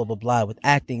blah, blah, blah, blah, blah. With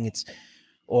acting, it's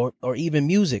or even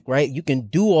music, right? You can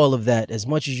do all of that as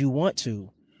much as you want to,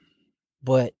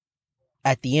 but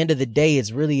at the end of the day,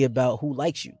 it's really about who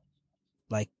likes you.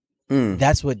 Like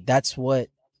that's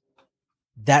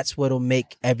what'll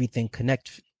make everything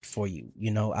connect for you.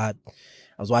 You know, I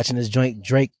was watching this joint,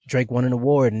 Drake won an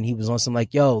award, and he was on some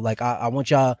like, yo, like I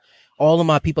want y'all, all of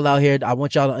my people out here, I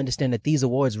want y'all to understand that these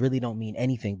awards really don't mean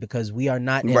anything, because we are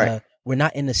not in we're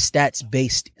not in a stats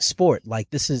based sport. Like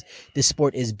this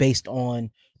sport is based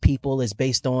on people, is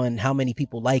based on how many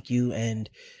people like you. And,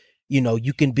 you know,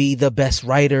 you can be the best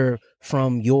writer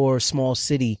from your small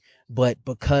city, but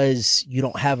because you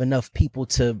don't have enough people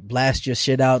to blast your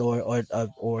shit out,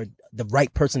 or the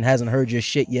right person hasn't heard your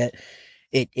shit yet,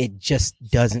 it just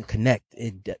doesn't connect.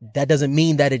 That doesn't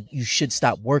mean that you should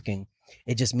stop working.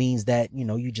 It just means that, you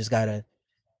know, you just gotta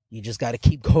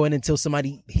keep going until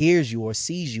somebody hears you or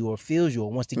sees you or feels you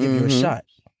or wants to give you a shot.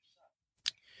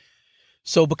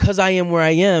 So because I am where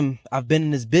I am, I've been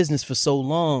in this business for so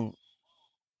long.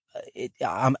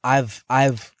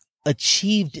 I've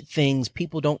achieved things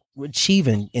people don't achieve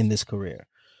in this career.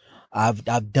 I've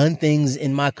done things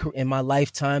in my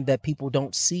lifetime that people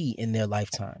don't see in their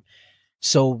lifetime.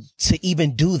 So to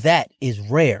even do that is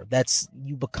rare.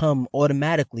 You become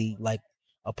automatically like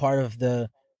a part of the,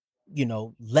 you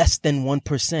know, less than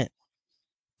 1%.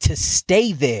 To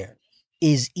stay there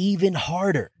is even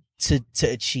harder to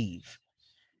achieve.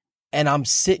 And I'm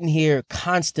sitting here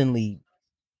constantly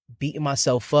beating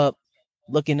myself up,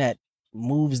 looking at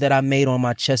moves that I made on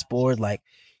my chessboard. Like,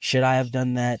 should I have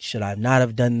done that? Should I not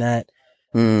have done that?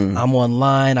 I'm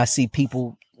online. I see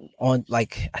people on,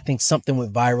 like, I think something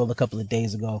went viral a couple of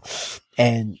days ago,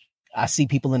 and I see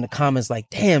people in the comments like,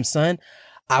 damn, son,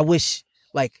 I wish,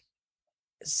 like,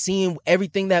 seeing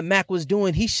everything that Mac was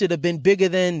doing, he should have been bigger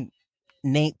than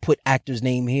put actor's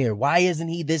name here. Why isn't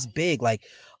he this big? Like,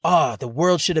 the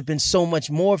world should have been so much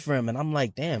more for him. And I'm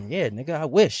like, damn, yeah, nigga, I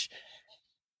wish,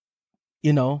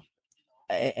 you know.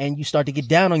 And you start to get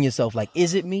down on yourself. Like,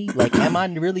 is it me? Like, am I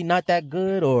really not that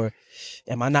good? Or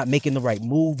am I not making the right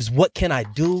moves? What can I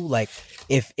do? Like,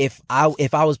 if I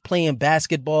was playing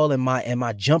basketball and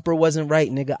my jumper wasn't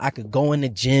right, nigga, I could go in the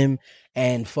gym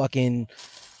and fucking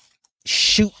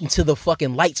shoot until the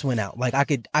fucking lights went out. Like, I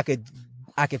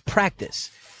could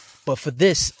practice. But for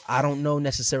this, I don't know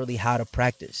necessarily how to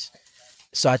practice.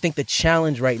 So I think the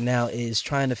challenge right now is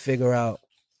trying to figure out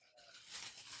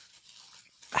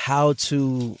how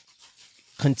to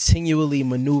continually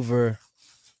maneuver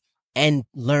and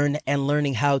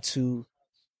learning how to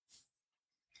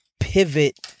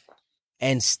pivot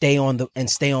and stay on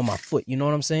my foot. You know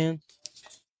what I'm saying?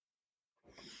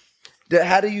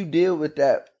 How do you deal with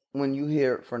that when you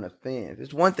hear it from the fans?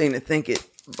 It's one thing to think it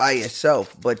by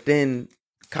yourself, but then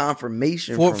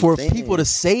confirmation for fans. People to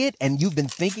say it and you've been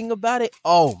thinking about it.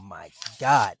 Oh my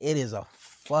God, it is a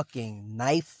fucking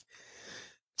knife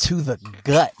to the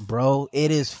gut, bro. It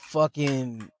is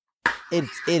fucking, it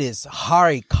is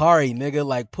harikari, nigga.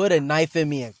 Like, put a knife in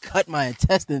me and cut my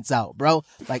intestines out, bro.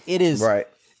 Like, it is right.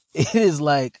 It is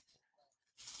like,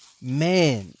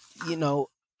 man, you know,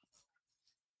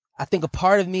 I think a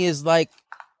part of me is like,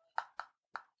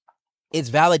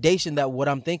 it's validation that what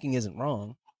I'm thinking isn't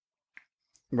wrong.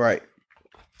 Right.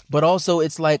 But also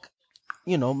it's like,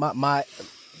 you know, my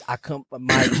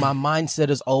mindset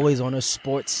is always on a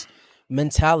sports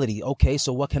mentality. Okay,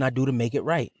 so what can I do to make it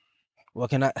right? What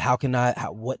do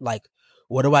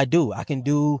I do? I can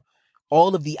do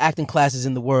all of the acting classes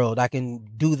in the world. I can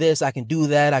do this, I can do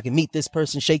that, I can meet this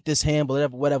person, shake this hand,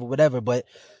 whatever. But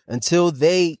until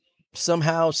they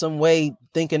somehow, some way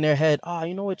think in their head,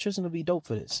 you know what, Tristan will be dope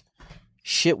for this,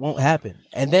 shit won't happen.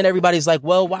 And then everybody's like,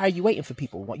 well, why are you waiting for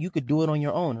people? Well, you could do it on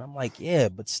your own. And I'm like, yeah,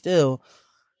 but still,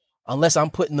 unless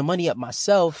I'm putting the money up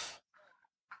myself,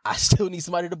 I still need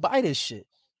somebody to buy this shit.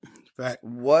 Fact.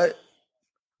 What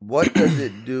does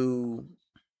it do?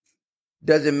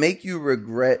 Does it make you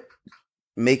regret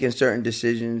making certain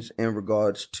decisions in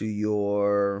regards to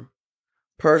your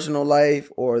personal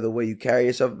life or the way you carry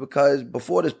yourself? Because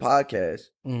before this podcast,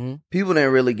 people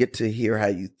didn't really get to hear how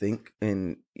you think.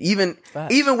 And even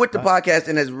with the podcast,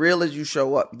 and as real as you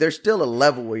show up, there's still a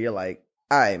level where you're like,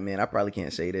 all right, man, I probably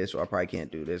can't say this, or I probably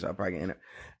can't do this, I probably can't.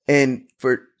 And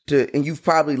you've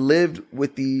probably lived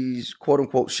with these quote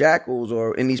unquote shackles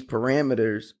or in these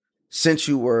parameters since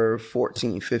you were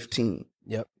 14, 15.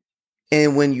 Yep.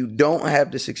 And when you don't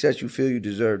have the success you feel you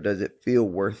deserve, does it feel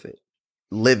worth it?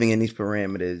 Living in these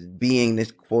parameters, being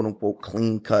this quote unquote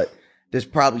clean cut. There's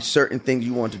probably certain things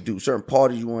you want to do, certain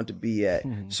parties you want to be at,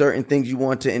 certain things you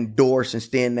want to endorse and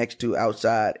stand next to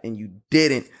outside, and you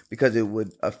didn't because it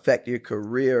would affect your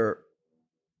career,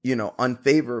 you know,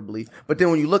 unfavorably. But then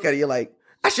when you look at it, you're like,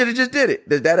 I should have just did it.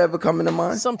 Does that ever come into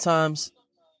mind? Sometimes,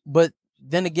 but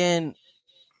then again,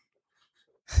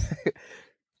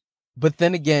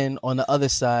 on the other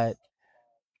side,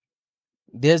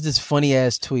 there's this funny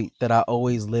ass tweet that I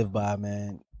always live by,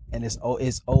 man, and it's one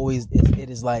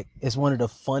of the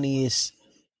funniest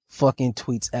fucking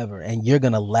tweets ever, and you're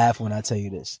gonna laugh when I tell you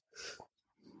this.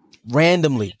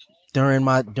 Randomly during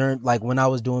like when I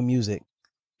was doing music,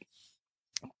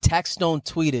 Taxstone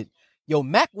tweeted, "Yo,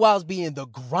 Mac Wilds be in the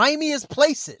grimiest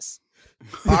places."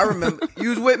 I remember you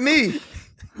was with me.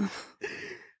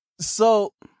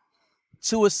 So,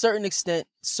 to a certain extent,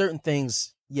 certain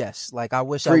things, yes. Like I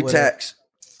wish free tax.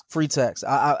 Free tax.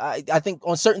 I think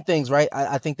on certain things, right?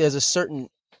 I think there's a certain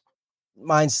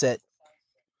mindset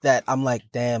that I'm like,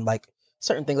 damn, like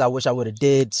certain things I wish I would have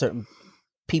did, certain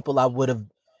people I would have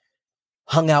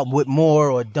hung out with more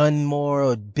or done more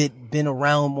or been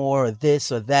around more or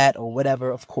this or that or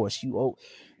whatever. Of course,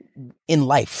 in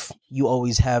life, you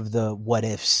always have the what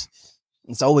ifs.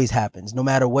 It always happens. No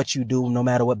matter what you do, no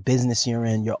matter what business you're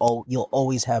in, you'll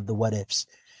always have the what ifs.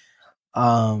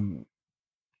 But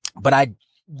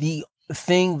the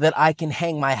thing that I can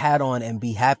hang my hat on and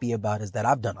be happy about is that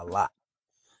I've done a lot.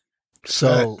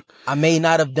 So I may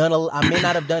not have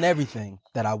done everything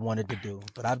that I wanted to do,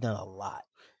 but I've done a lot.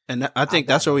 And I think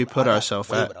that's where we put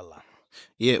ourselves at.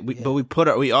 Yeah,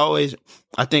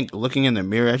 I think looking in the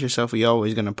mirror at yourself, we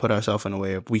always going to put ourselves in a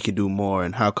way of we could do more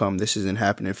and how come this isn't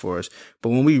happening for us. But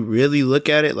when we really look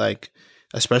at it, like,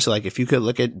 especially like if you could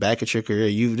look back at your career,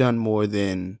 you've done more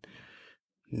than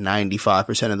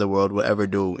 95% of the world will ever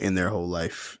do in their whole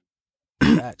life.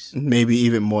 Maybe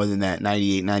even more than that,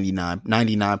 98,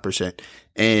 99%.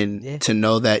 And to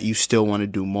know that you still want to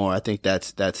do more, I think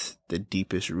that's the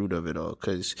deepest root of it all,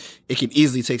 because it can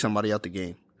easily take somebody out the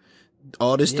game.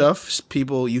 All this stuff,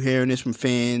 people, you hearing this from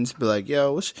fans, be like,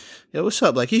 yo, what's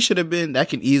up? Like, he should have been, that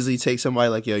can easily take somebody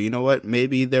like, yo, you know what?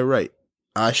 Maybe they're right.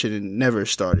 I should have never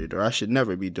started, or I should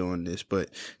never be doing this. But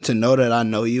to know that I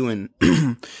know you and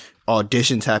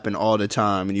auditions happen all the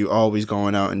time and you're always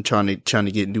going out and trying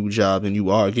to get new jobs, and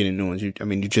you are getting new ones. You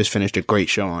just finished a great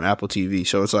show on Apple TV.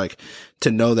 So it's like,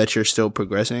 to know that you're still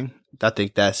progressing, I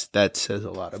think that says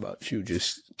a lot about you.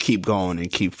 Just keep going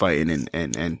and keep fighting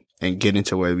and get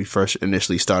into where we first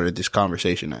initially started this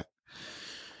conversation at.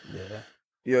 Yeah.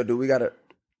 Yo, do we gotta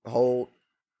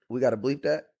bleep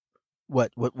that?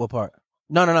 What part?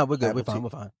 No, we're good. We're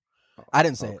fine. I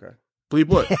didn't say it. Bleep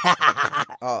what?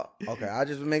 Oh, okay. I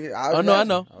just make it. I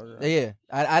know. Yeah,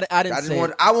 I didn't say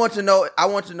it. I want to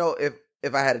know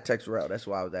if I had a text route. That's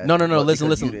why I was asking. No. Listen.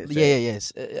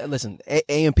 Yes. Listen.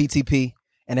 AMPTP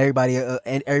and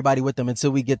everybody with them,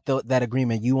 until we get that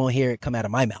agreement, you won't hear it come out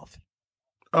of my mouth.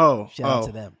 Shout out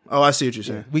to them. Oh, I see what you're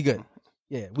saying. We good.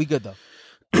 Yeah, we good though.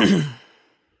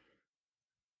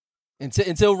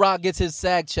 Until Rock gets his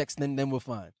SAG checks, then we're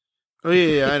fine. Oh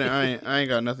yeah. I ain't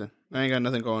got nothing. I ain't got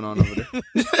nothing going on over there.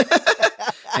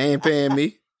 They ain't paying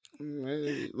me.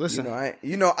 Listen,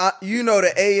 you know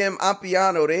the AM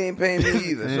Ampiano, they ain't paying me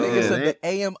either. So the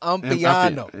AM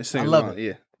Ampiano. I love it.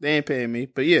 Yeah, they ain't paying me,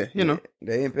 but yeah, you know,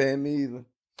 they ain't paying me either.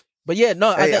 But yeah,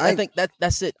 no, I think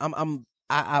that's it. I'm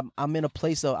in a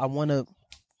place of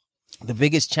the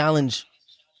biggest challenge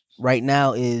right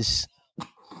now is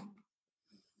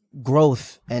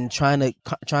growth and trying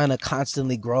to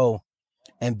constantly grow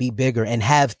and be bigger and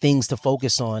have things to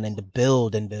focus on and to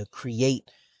build and to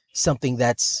create something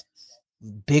that's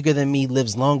bigger than me,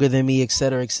 lives longer than me, et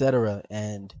cetera,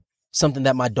 and something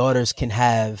that my daughters can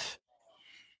have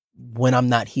when I'm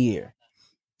not here.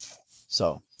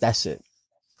 So that's it.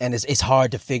 And it's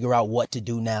hard to figure out what to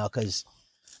do now because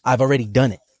I've already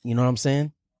done it. You know what I'm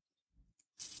saying?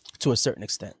 To a certain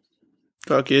extent.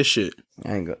 Talk your shit.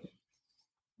 I ain't good.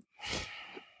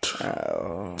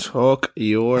 Talk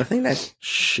your I think that's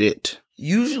shit.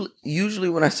 Usually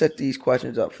when I set these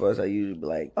questions up for us, I usually be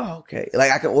like, oh, okay.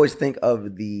 Like I can always think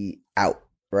of the out,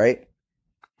 right?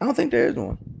 I don't think there is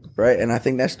one, right? And I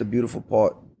think that's the beautiful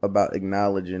part about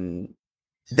acknowledging.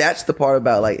 That's the part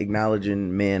about like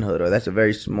acknowledging manhood, or that's a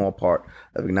very small part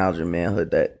of acknowledging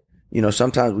manhood that, you know,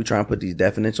 sometimes we try and put these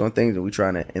definites on things and we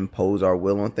trying to impose our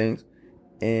will on things.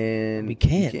 And we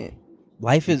can't.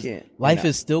 Life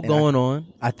is still going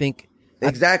on. I think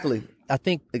exactly. I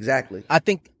think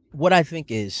what I think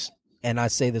is, and I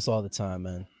say this all the time,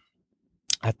 man,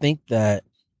 I think that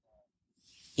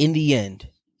in the end,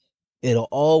 it'll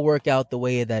all work out the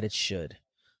way that it should,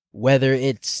 whether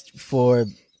it's for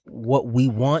what we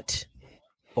want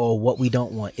or what we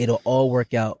don't want. It'll all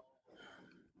work out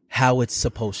how it's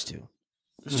supposed to.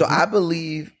 So I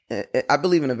believe in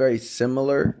a very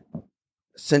similar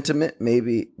sentiment.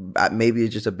 Maybe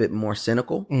it's just a bit more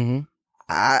cynical. Mm-hmm.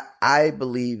 I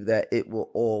believe that it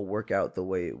will all work out the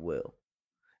way it will.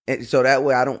 And so that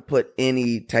way I don't put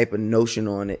any type of notion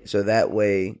on it. So that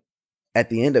way at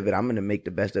the end of it, I'm going to make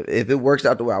the best of it. If it works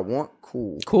out the way I want,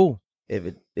 cool. If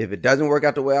it doesn't work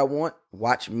out the way I want,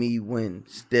 watch me win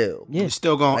still. Yeah. It's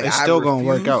still going to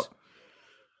work out.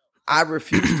 I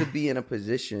refuse to be in a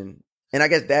position, and I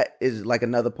guess that is like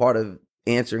another part of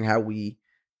answering how we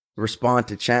respond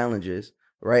to challenges,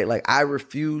 right? Like I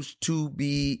refuse to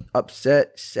be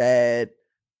upset, sad,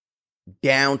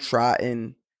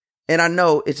 downtrodden. And I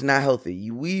know it's not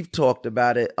healthy. We've talked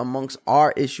about it amongst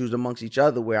our issues amongst each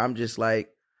other where I'm just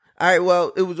like, all right,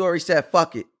 well, it was already said,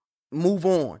 fuck it. Move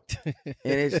on. And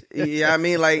it's, I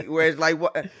mean, like, where it's like,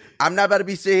 what? I'm not about to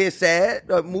be sitting here sad.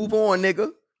 Move on,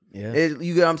 nigga. Yeah.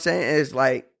 You get what I'm saying? It's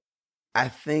like, I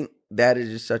think that is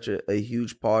just such a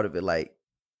huge part of it. Like,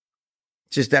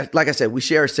 just that, like I said, we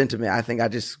share a sentiment. I think I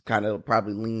just kind of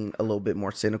probably lean a little bit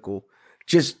more cynical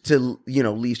just to,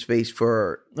 leave space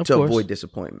to avoid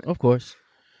disappointment. Of course.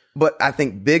 But I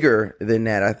think bigger than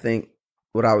that, I think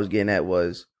what I was getting at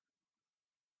was,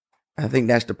 I think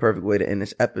that's the perfect way to end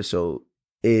this episode,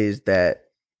 is that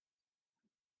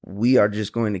we are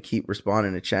just going to keep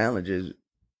responding to challenges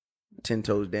 10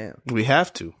 toes down. We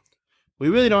have to. We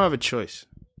really don't have a choice.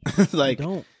 Like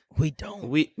We don't.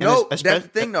 That's the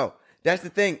thing, though. That's the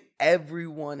thing.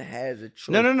 Everyone has a choice.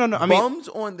 No. I Bums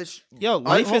on the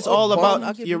life is all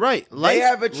about. You're right. They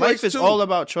have a choice life is too. all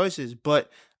about choices. But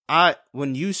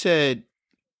when you said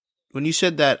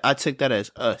that, I took that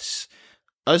as us.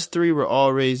 Us three were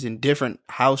all raised in different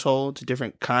households,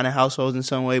 different kind of households in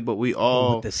some way, but we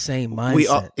all with the same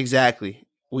mindset. Exactly.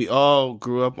 We all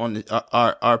grew up on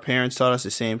our parents taught us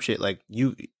the same shit. Like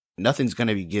nothing's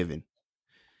gonna be given.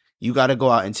 You got to go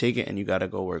out and take it, and you got to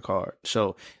go work hard.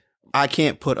 So I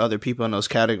can't put other people in those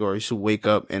categories who wake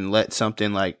up and let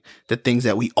something like the things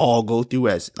that we all go through,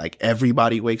 as like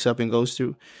everybody wakes up and goes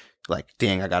through. Like,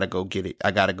 dang, I gotta go get it.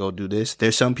 I gotta go do this.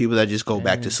 There's some people that just go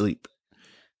back to sleep.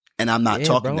 And I'm not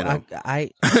talking to them.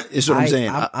 It's what I'm saying.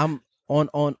 I'm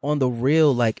on the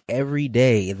real, like every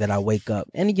day that I wake up.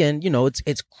 And again,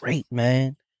 it's great,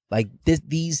 man. Like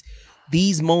these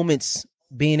moments,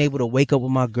 being able to wake up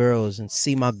with my girls and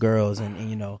see my girls,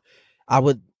 and I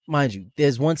would, mind you,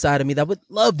 there's one side of me that would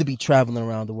love to be traveling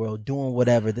around the world, doing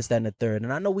whatever, this, that, and the third.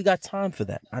 And I know we got time for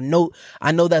that. I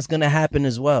know that's gonna happen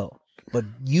as well. But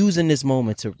using this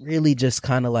moment to really just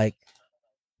kind of like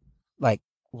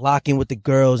locking with the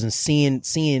girls and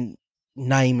seeing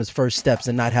Naima's first steps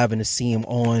and not having to see him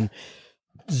on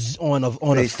a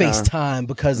FaceTime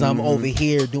because I'm over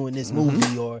here doing this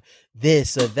movie or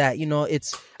this or that.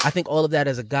 I think all of that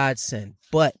is a godsend.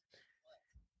 But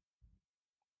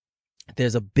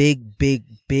there's a big, big,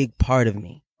 big part of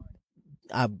me.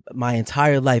 My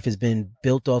entire life has been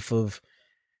built off of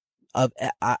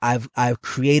I've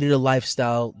created a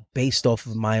lifestyle based off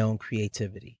of my own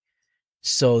creativity.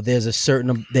 So there's a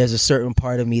certain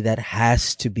part of me that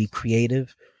has to be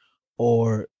creative,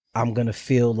 or I'm gonna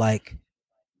feel like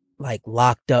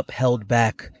locked up, held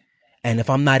back. And if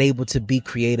I'm not able to be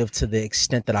creative to the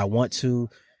extent that I want to,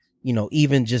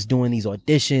 even just doing these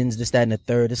auditions, this, that, and the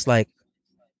third, it's like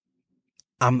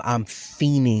I'm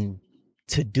fiending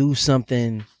to do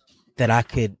something that I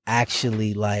could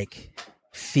actually like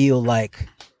feel like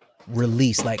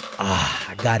release, like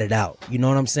I got it out. You know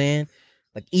what I'm saying?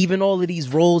 Like, even all of these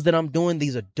roles that I'm doing,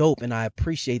 these are dope and I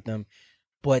appreciate them,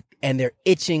 and they're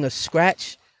itching a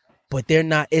scratch, but they're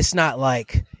not, it's not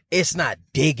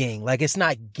digging, like it's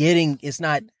not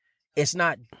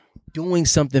doing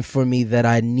something for me that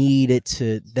I need it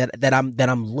to, that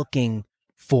I'm looking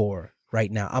for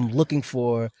right now. I'm looking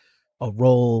for a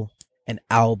role, an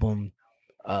album,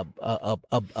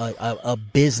 a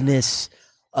business,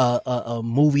 a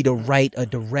movie to write, a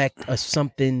direct,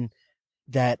 something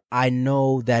that I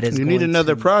know that is. You need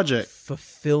another project.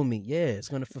 Fulfill me. Yeah, it's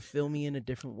going to fulfill me in a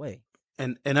different way.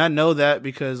 And I know that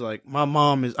because like my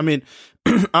mom is, I mean,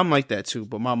 I'm like that too,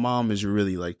 but my mom is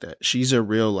really like that. She's a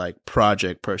real like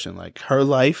project person. Like her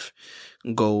life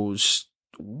goes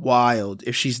wild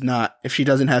if she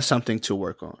doesn't have something to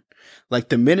work on. Like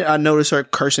the minute I notice her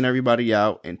cursing everybody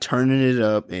out and turning it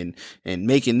up and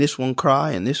making this one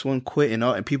cry and this one quit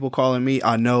and people calling me,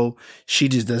 I know she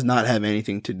just does not have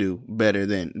anything to do better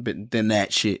than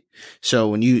that shit.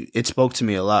 So it spoke to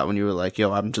me a lot when you were like,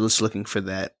 yo, I'm just looking for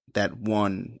that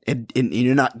one, and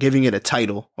you're not giving it a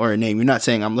title or a name. You're not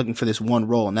saying I'm looking for this one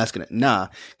role and that's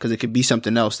because it could be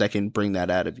something else that can bring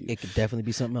that out of you. It could definitely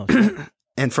be something else.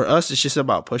 And for us, it's just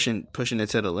about pushing it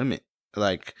to the limit.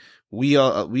 Like we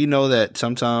know that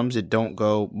sometimes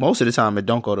most of the time it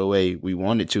don't go the way we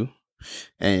want it to.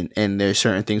 and there's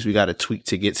certain things we got to tweak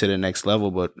to get to the next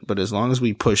level. But as long as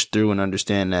we push through and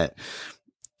understand that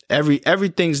every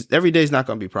day's not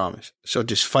going to be promised. So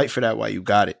just fight for that while you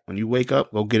got it. When you wake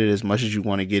up, go get it as much as you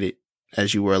want to get it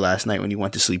as you were last night when you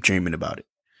went to sleep dreaming about it.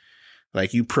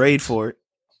 Like you prayed for it,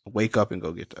 wake up and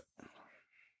go get that.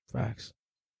 Facts.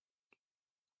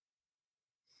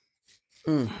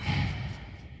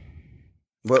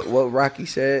 What Rocky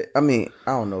said, I mean,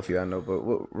 I don't know if y'all know, but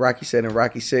what Rocky said in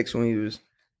Rocky 6 when he was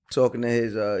talking to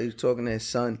his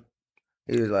son,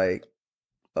 he was like,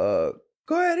 go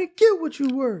ahead and get what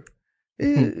you were.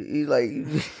 He's like,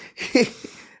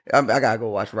 I gotta go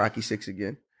watch Rocky 6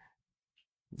 again.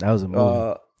 That was a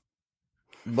movie.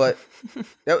 But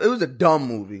it was a dumb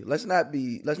movie. Let's not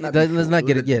get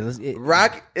it. Yeah,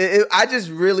 Rocky. I just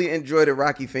really enjoy the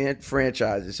Rocky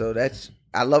franchises. So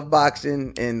I love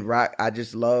boxing and I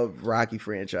just love Rocky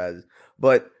franchises.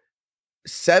 But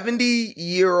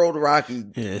 70-year-old Rocky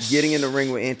getting in the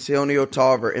ring with Antonio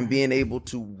Tarver and being able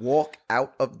to walk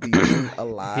out of the ring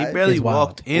alive. He barely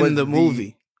walked in the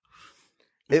movie.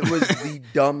 It was the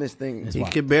dumbest thing. He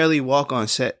could barely walk on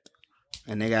set.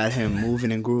 And they got him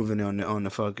moving and grooving on the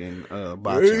fucking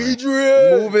boxing ring.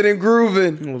 Moving and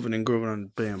grooving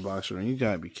on the damn boxing ring. You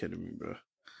gotta be kidding me, bro.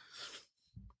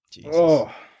 Jesus.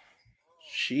 Oh,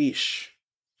 sheesh.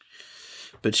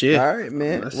 But yeah. All right,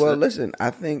 man. Well, listen.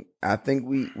 I think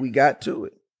we got to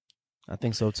it. I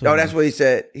think so too. No, that's what he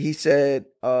said. He said,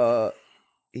 if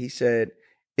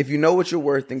you know what you're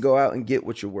worth, then go out and get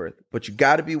what you're worth. But you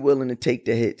got to be willing to take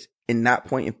the hits. And not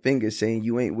pointing fingers saying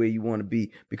you ain't where you want to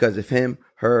be because of him,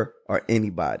 her, or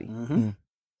anybody. Mm-hmm.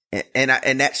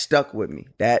 And that stuck with me.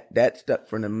 That stuck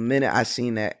from the minute I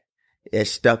seen that. It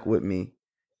stuck with me.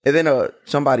 And then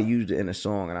somebody used it in a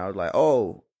song, and I was like,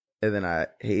 oh. And then I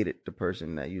hated the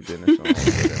person that used it in the song. And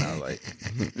then I was like,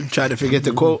 tried to forget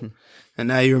the quote, and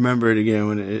now you remember it again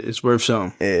when it's worth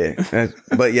something. Yeah,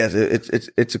 but yes,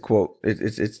 it's a quote.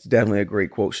 It's definitely a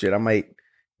great quote. Shit, I might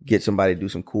get somebody to do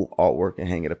some cool artwork and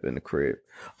hang it up in the crib.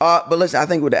 But listen, I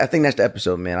think that's the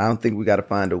episode, man. I don't think we got to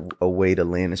find a way to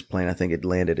land this plane. I think it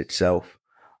landed itself.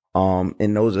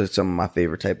 And those are some of my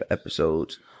favorite type of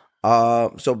episodes.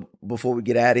 So before we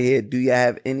get out of here, do you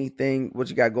have anything? What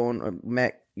you got going on,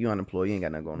 Mac? You unemployed? You ain't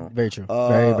got nothing going on. Very true.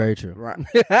 Very true.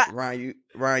 Ryan,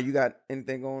 you got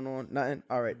anything going on? Nothing.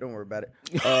 All right, don't worry about it.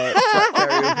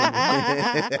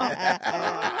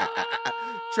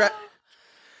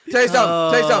 Say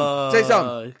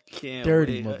something.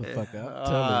 Dirty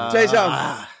motherfucker. Say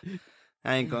something.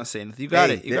 I ain't gonna say anything. You got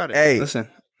it. Hey, listen.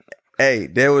 Hey,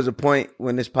 there was a point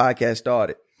when this podcast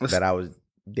started that I was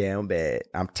down bad.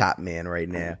 I'm top man right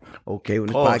now. Okay, when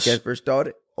this podcast first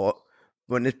started,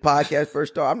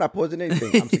 I'm not pausing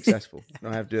anything. I'm successful. I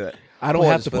don't have to do that. I don't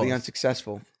have to for pause. the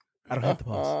unsuccessful. I don't have to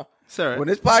pause. Sorry. When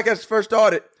this podcast first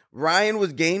started, Ryan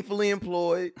was gainfully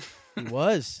employed. He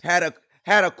was. Had a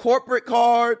corporate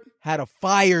card. Had a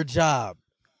fire job.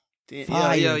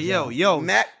 Yo,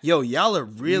 Mac, y'all are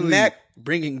really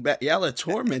bringing back. Y'all are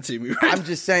tormenting me. Right? I'm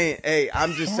just saying. Hey,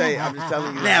 I'm just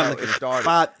telling you. Now look at it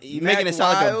started. You're making it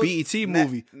sound like a BET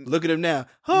movie. Look at him now.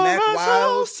 Mac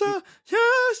Wild.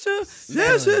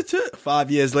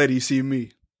 5 years later, you see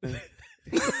me.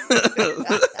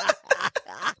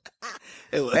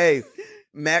 Hey,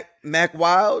 Mac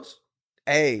Wilds.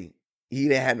 Hey, he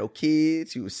didn't have no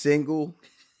kids. He was single.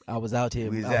 I was out here.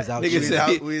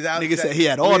 Nigga said he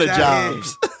had all the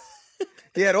jobs.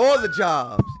 He had all the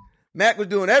jobs. Mac was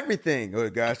doing everything. Oh,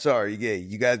 God, sorry. Yeah,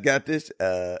 you guys got this?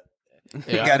 I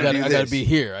gotta be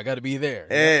here. I gotta be there.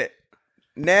 Hey,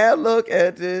 now look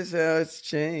at this. How it's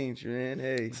changed, man.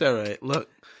 Hey. It's all right. Look,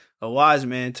 a wise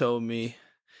man told me.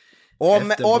 All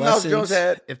Mouse Jones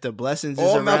had. If the blessings all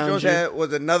is around Mouse Jones you, had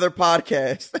was another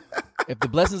podcast. If the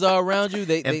blessings are around you,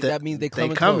 that means they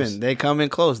coming close. They coming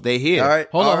close. They here. All right.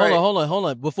 Hold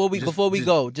on. Before we go,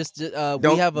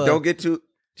 we have a. Don't get too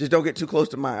close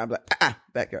to mine. I'm like,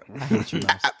 back up. I hate you,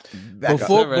 Mouse.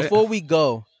 Before we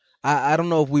go, I don't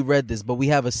know if we read this, but we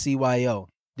have a CYO.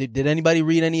 Did anybody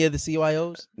read any of the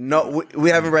CYOs? No,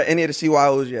 we haven't read any of the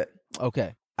CYOs yet.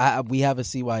 Okay, we have a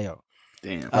CYO.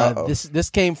 Damn. This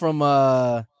came from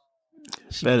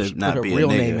she put her real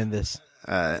name in this.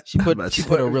 She put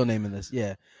her real name in this.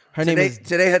 Yeah, her name is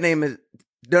today. Her name is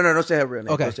don't say her real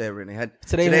name. Okay, don't say her real name.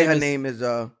 Today her name is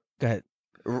go ahead.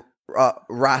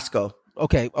 Roscoe.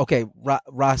 Okay.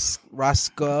 Roscoe.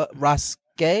 Roscoe.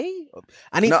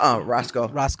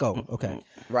 Okay.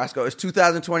 Roscoe. It's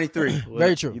 2023.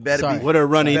 Very true. You better be. What a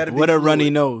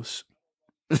runny nose.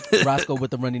 Roscoe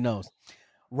with the runny nose.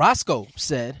 Roscoe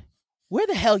said, "Where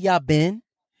the hell y'all been?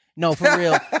 No, for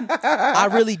real. I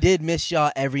really did miss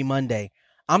y'all every Monday.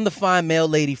 I'm the fine mail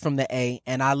lady from the A,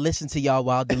 and I listen to y'all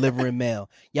while delivering mail.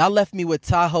 Y'all left me with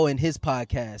Tahoe and his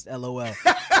podcast, LOL.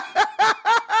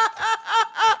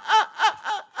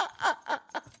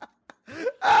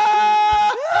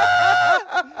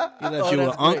 He left you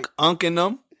with unking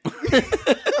them.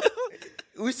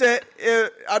 We said,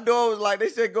 our door was like, they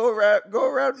said, go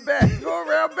around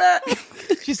back.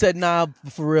 She said, nah,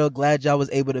 for real, glad y'all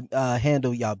was able to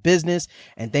handle y'all business,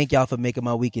 and thank y'all for making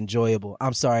my week enjoyable.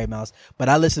 I'm sorry, Mouse, but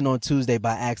I listened on Tuesday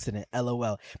by accident,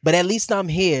 LOL. But at least I'm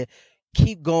here.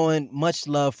 Keep going. Much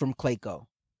love from Clayco.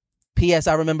 P.S.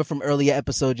 I remember from earlier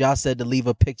episodes, y'all said to leave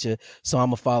a picture, so I'm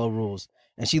going to follow rules.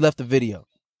 And she left a video.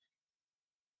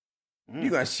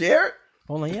 You going to share it?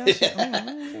 Hold on, yeah.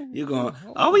 You going,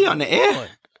 are we on the air?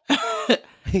 Are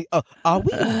we on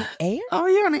the air? Are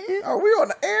we on the air? Are we on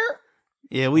the air?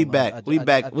 Yeah, we back. We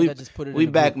back. We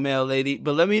back, mail lady.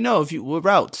 But let me know if you what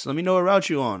routes. Let me know what route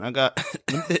you on. I got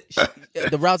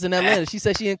the routes in Atlanta. She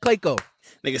said she in Clayco.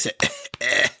 Nigga said,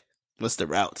 what's the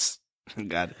routes?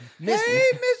 Got it.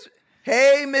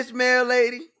 Hey, Miss Mail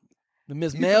Lady. The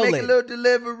Miss Mail Lady. Make a little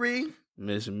delivery.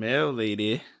 Miss Mail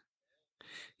Lady.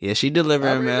 Yeah, she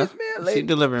delivering mail. She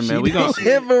delivering mail. We gonna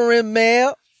delivering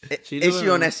mail. Is she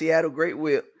on that Seattle Great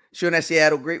Wheel? She on that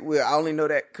Seattle Great Wheel. I only know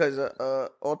that because of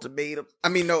Ultimatum. I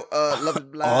mean, no, Love is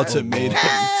Blind. Ultimatum.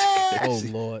 Oh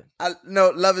Lord.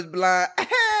 Love is Blind.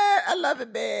 I love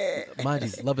it, man. Mind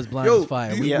you, Love is Blind is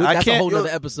fire. That's a whole other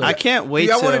episode. I can't wait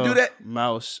till want to do that?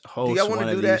 Mouse hosts one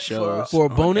of these shows for a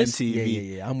bonus.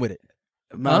 MTV. Yeah, I'm with it.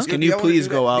 Mouse, can you please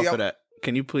go out for that?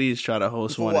 Can you please try to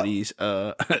host one of these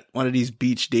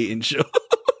beach dating shows?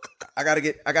 I gotta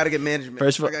get management.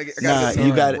 First of all,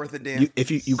 you got it.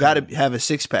 If you gotta have a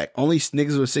 6-pack. Only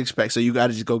niggas with 6-pack, so you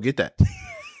gotta just go get that.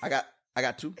 I got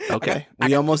 2. Okay,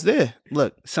 we almost there.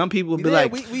 Look, some people will be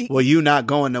like, "Well, you not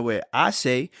going nowhere." I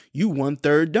say you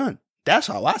 1/3 done. That's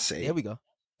how I say. There we go.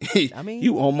 I mean,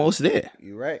 you almost there.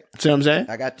 You right. See what I'm saying?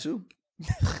 I got 2.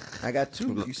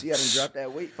 You see, I done dropped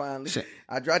that weight finally.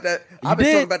 I dropped that. I've been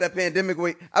talking about that pandemic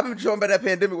weight. I've been talking about that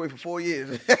pandemic weight for 4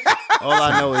 years. All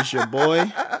I know is your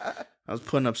boy. I was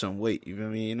putting up some weight. You feel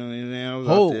me? You know what I mean? I was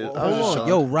hold on.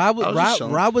 Yo, Rob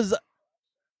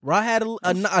had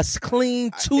a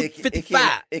clean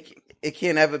 255. It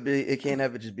can't ever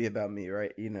just be about me,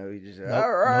 right? You know, you just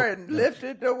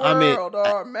lifted the world.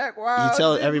 Mac Wild. You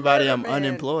tell everybody I'm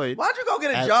unemployed. Why'd you go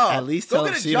get a job? At least go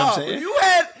get a job.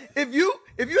 If you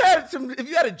had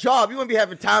a job, you wouldn't be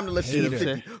having time to lift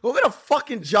 250. Go get a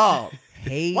fucking job.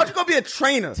 Why don't you go be a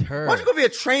trainer? Why don't you go be a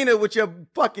trainer with your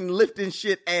fucking lifting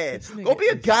shit ass? Go be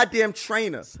a goddamn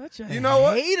trainer. Such a hater.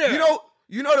 What?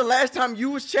 You know the last time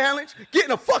you was challenged? Getting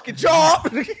a fucking job.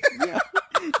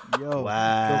 Yo,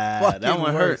 wow. That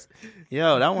one hurt.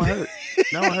 Yo, that one hurt.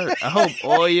 I hope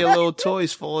all your little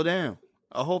toys fall down.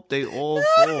 I hope they all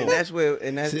fall. And that's where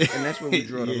we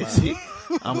draw the line. See?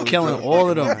 I'm killing all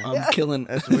of them. I'm killing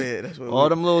that's where all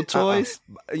them little toys.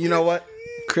 You know what?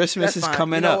 Christmas is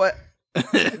coming up. What?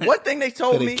 One thing they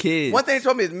told me. Kids. One thing they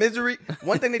told me is misery.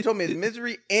 One thing they told me is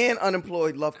misery and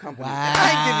unemployed love company. Wow.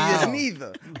 I ain't giving you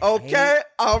neither. Okay,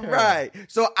 all right.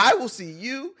 So I will see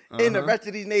you and the rest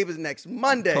of these neighbors next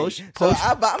Monday. Post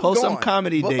I'm some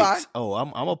comedy Bye-bye. dates. Oh,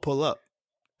 I'm gonna pull up.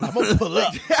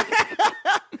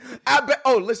 I bet.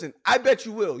 Oh, listen. I bet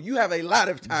you will. You have a lot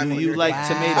of time. Do you like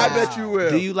tomatoes? I bet you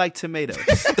will. Do you like tomatoes?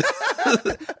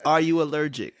 Are you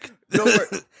allergic? Don't worry.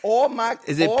 All my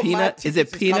is it peanut? Is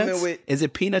it peanuts? Is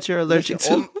it peanuts you're allergic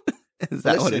to? Is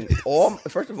that what it is?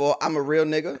 First of all, I'm a real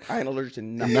nigga. I ain't allergic to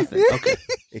nothing. Okay.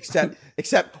 Except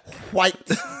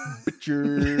white.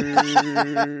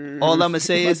 All I'm gonna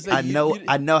say is I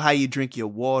know how you drink your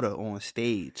water on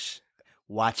stage.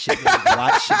 Watch it.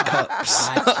 Watch your cups.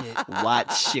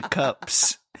 Watch your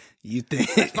cups. You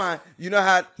think that's fine? You know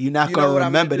how you're not gonna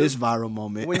remember this viral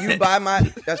moment when you buy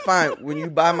my. That's fine. When you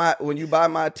buy my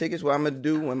tickets, what I'm gonna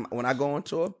do when I go on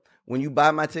tour. When you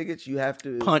buy my tickets, you have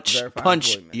to punch your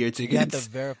tickets. You have to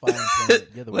verify employment.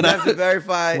 You have to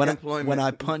verify employment. When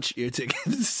I punch your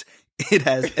tickets, it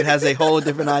has a whole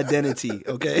different identity.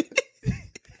 Okay,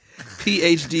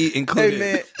 PhD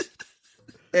included.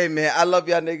 Hey man, I love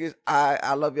y'all niggas.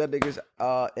 I love y'all niggas.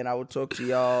 And I will talk to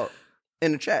y'all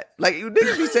in the chat. Like, you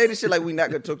niggas be saying this shit like we not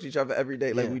gonna talk to each other every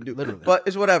day like we do. Literally. But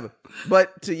it's whatever.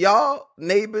 But to y'all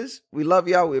neighbors, we love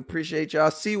y'all. We appreciate y'all.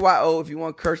 CYO, if you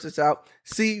want to curse us out,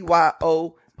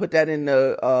 CYO. Put that in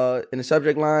the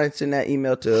subject line. Send that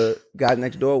email to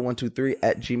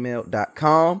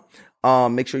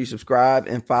guysnextdoor123@gmail.com. Make sure you subscribe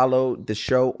and follow the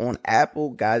show on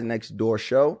Apple, Guys Next Door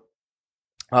Show.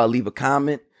 Leave a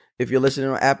comment If you're listening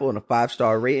on Apple, and a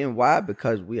 5-star rating. Why?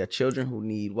 Because we are children who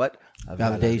need what? A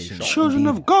validation. Children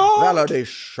of God.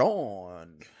 Validation.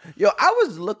 Yo, I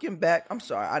was looking back. I'm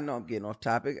sorry. I know I'm getting off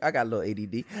topic. I got a little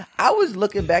ADD. I was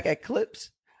looking back at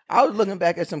clips. I was looking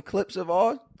back at some clips of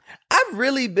ours. I've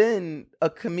really been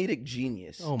a comedic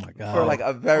genius. Oh my god! For like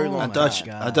a very long time.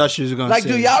 I thought you was gonna like.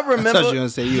 say. Do y'all remember? I thought you were gonna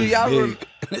say you was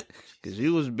big. Because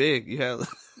you was big. You had.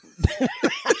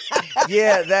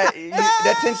 Yeah,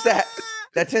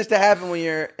 that tends to happen when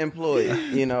you're employed.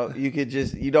 You know,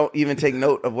 you don't even take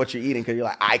note of what you're eating because you're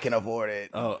like, I can afford it.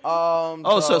 So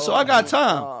I got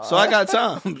time. So I got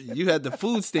time. You had the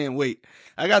food stand weight.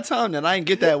 I got time, and I ain't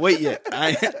get that weight yet.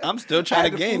 I'm still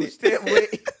trying to gain it.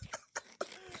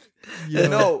 Yeah.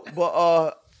 No,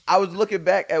 but I was looking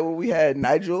back at when we had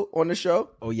Nigel on the show.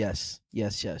 Oh yes.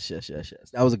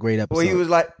 That was a great episode. Where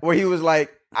he was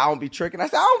like, I don't be tricking. I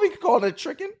said, I don't be calling it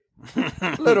tricking.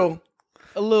 A little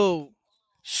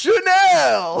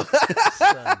Chanel.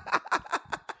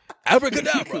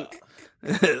 Abracadabra.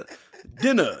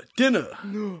 Dinner.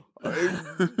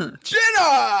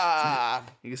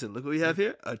 You said, look what we have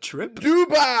here. A trip.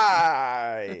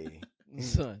 Dubai.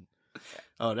 Son.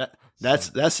 Oh,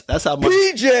 that's how much.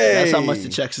 PJ. That's how much the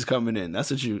checks is coming in.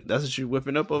 That's what you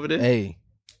whipping up over there. Hey,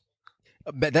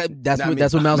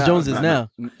 that's what Mouse Jones is now.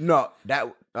 No,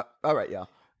 that all right, y'all.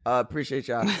 Appreciate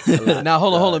y'all. Now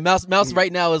hold on. Mouse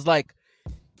right now is like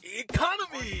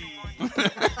economy.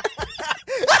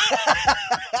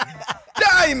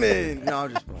 Diamond. No,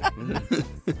 I'm just playing.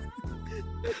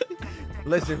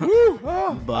 Listen, I'm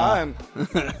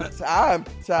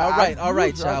all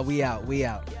right, child. We out.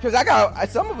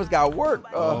 Because some of us got work.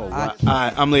 All right,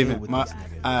 I'm leaving. I'm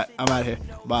out of here.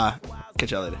 Bye.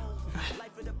 Catch y'all later.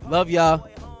 Love y'all.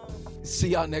 See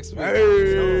y'all next week.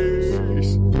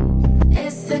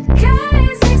 It's the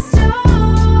guys next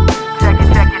door.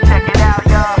 Check it out,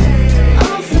 y'all.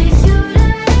 All for you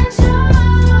to enjoy.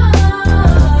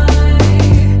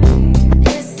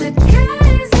 It's the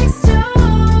guys next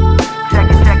door.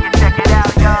 Check it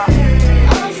out, y'all.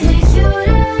 All for you to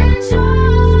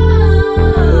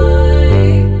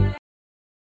enjoy.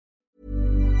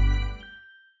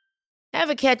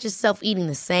 Ever catch yourself eating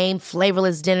the same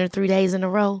flavorless dinner 3 days in a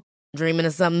row? Dreaming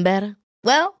of something better?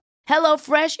 Well,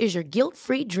 HelloFresh is your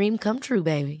guilt-free dream come true,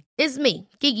 baby. It's me,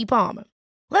 Keke Palmer.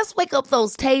 Let's wake up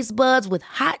those taste buds with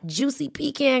hot, juicy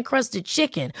pecan-crusted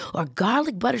chicken or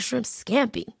garlic butter shrimp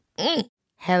scampi.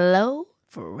 Hello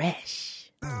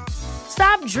Fresh.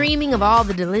 Stop dreaming of all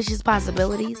the delicious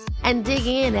possibilities and dig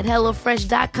in at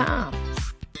HelloFresh.com.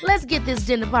 Let's get this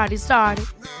dinner party started.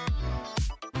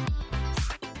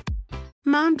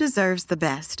 Mom deserves the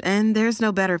best, and there's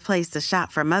no better place to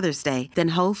shop for Mother's Day than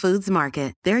Whole Foods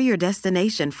Market. They're your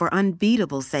destination for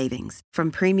unbeatable savings, from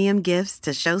premium gifts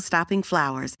to show-stopping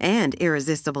flowers and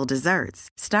irresistible desserts.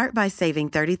 Start by saving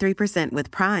 33% with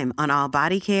Prime on all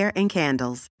body care and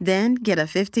candles. Then get a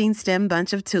 15-stem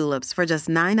bunch of tulips for just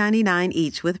 $9.99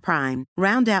 each with Prime.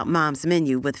 Round out Mom's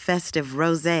menu with festive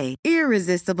rosé,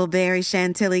 irresistible berry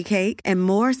chantilly cake, and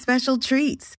more special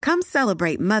treats. Come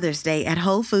celebrate Mother's Day at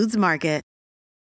Whole Foods Market.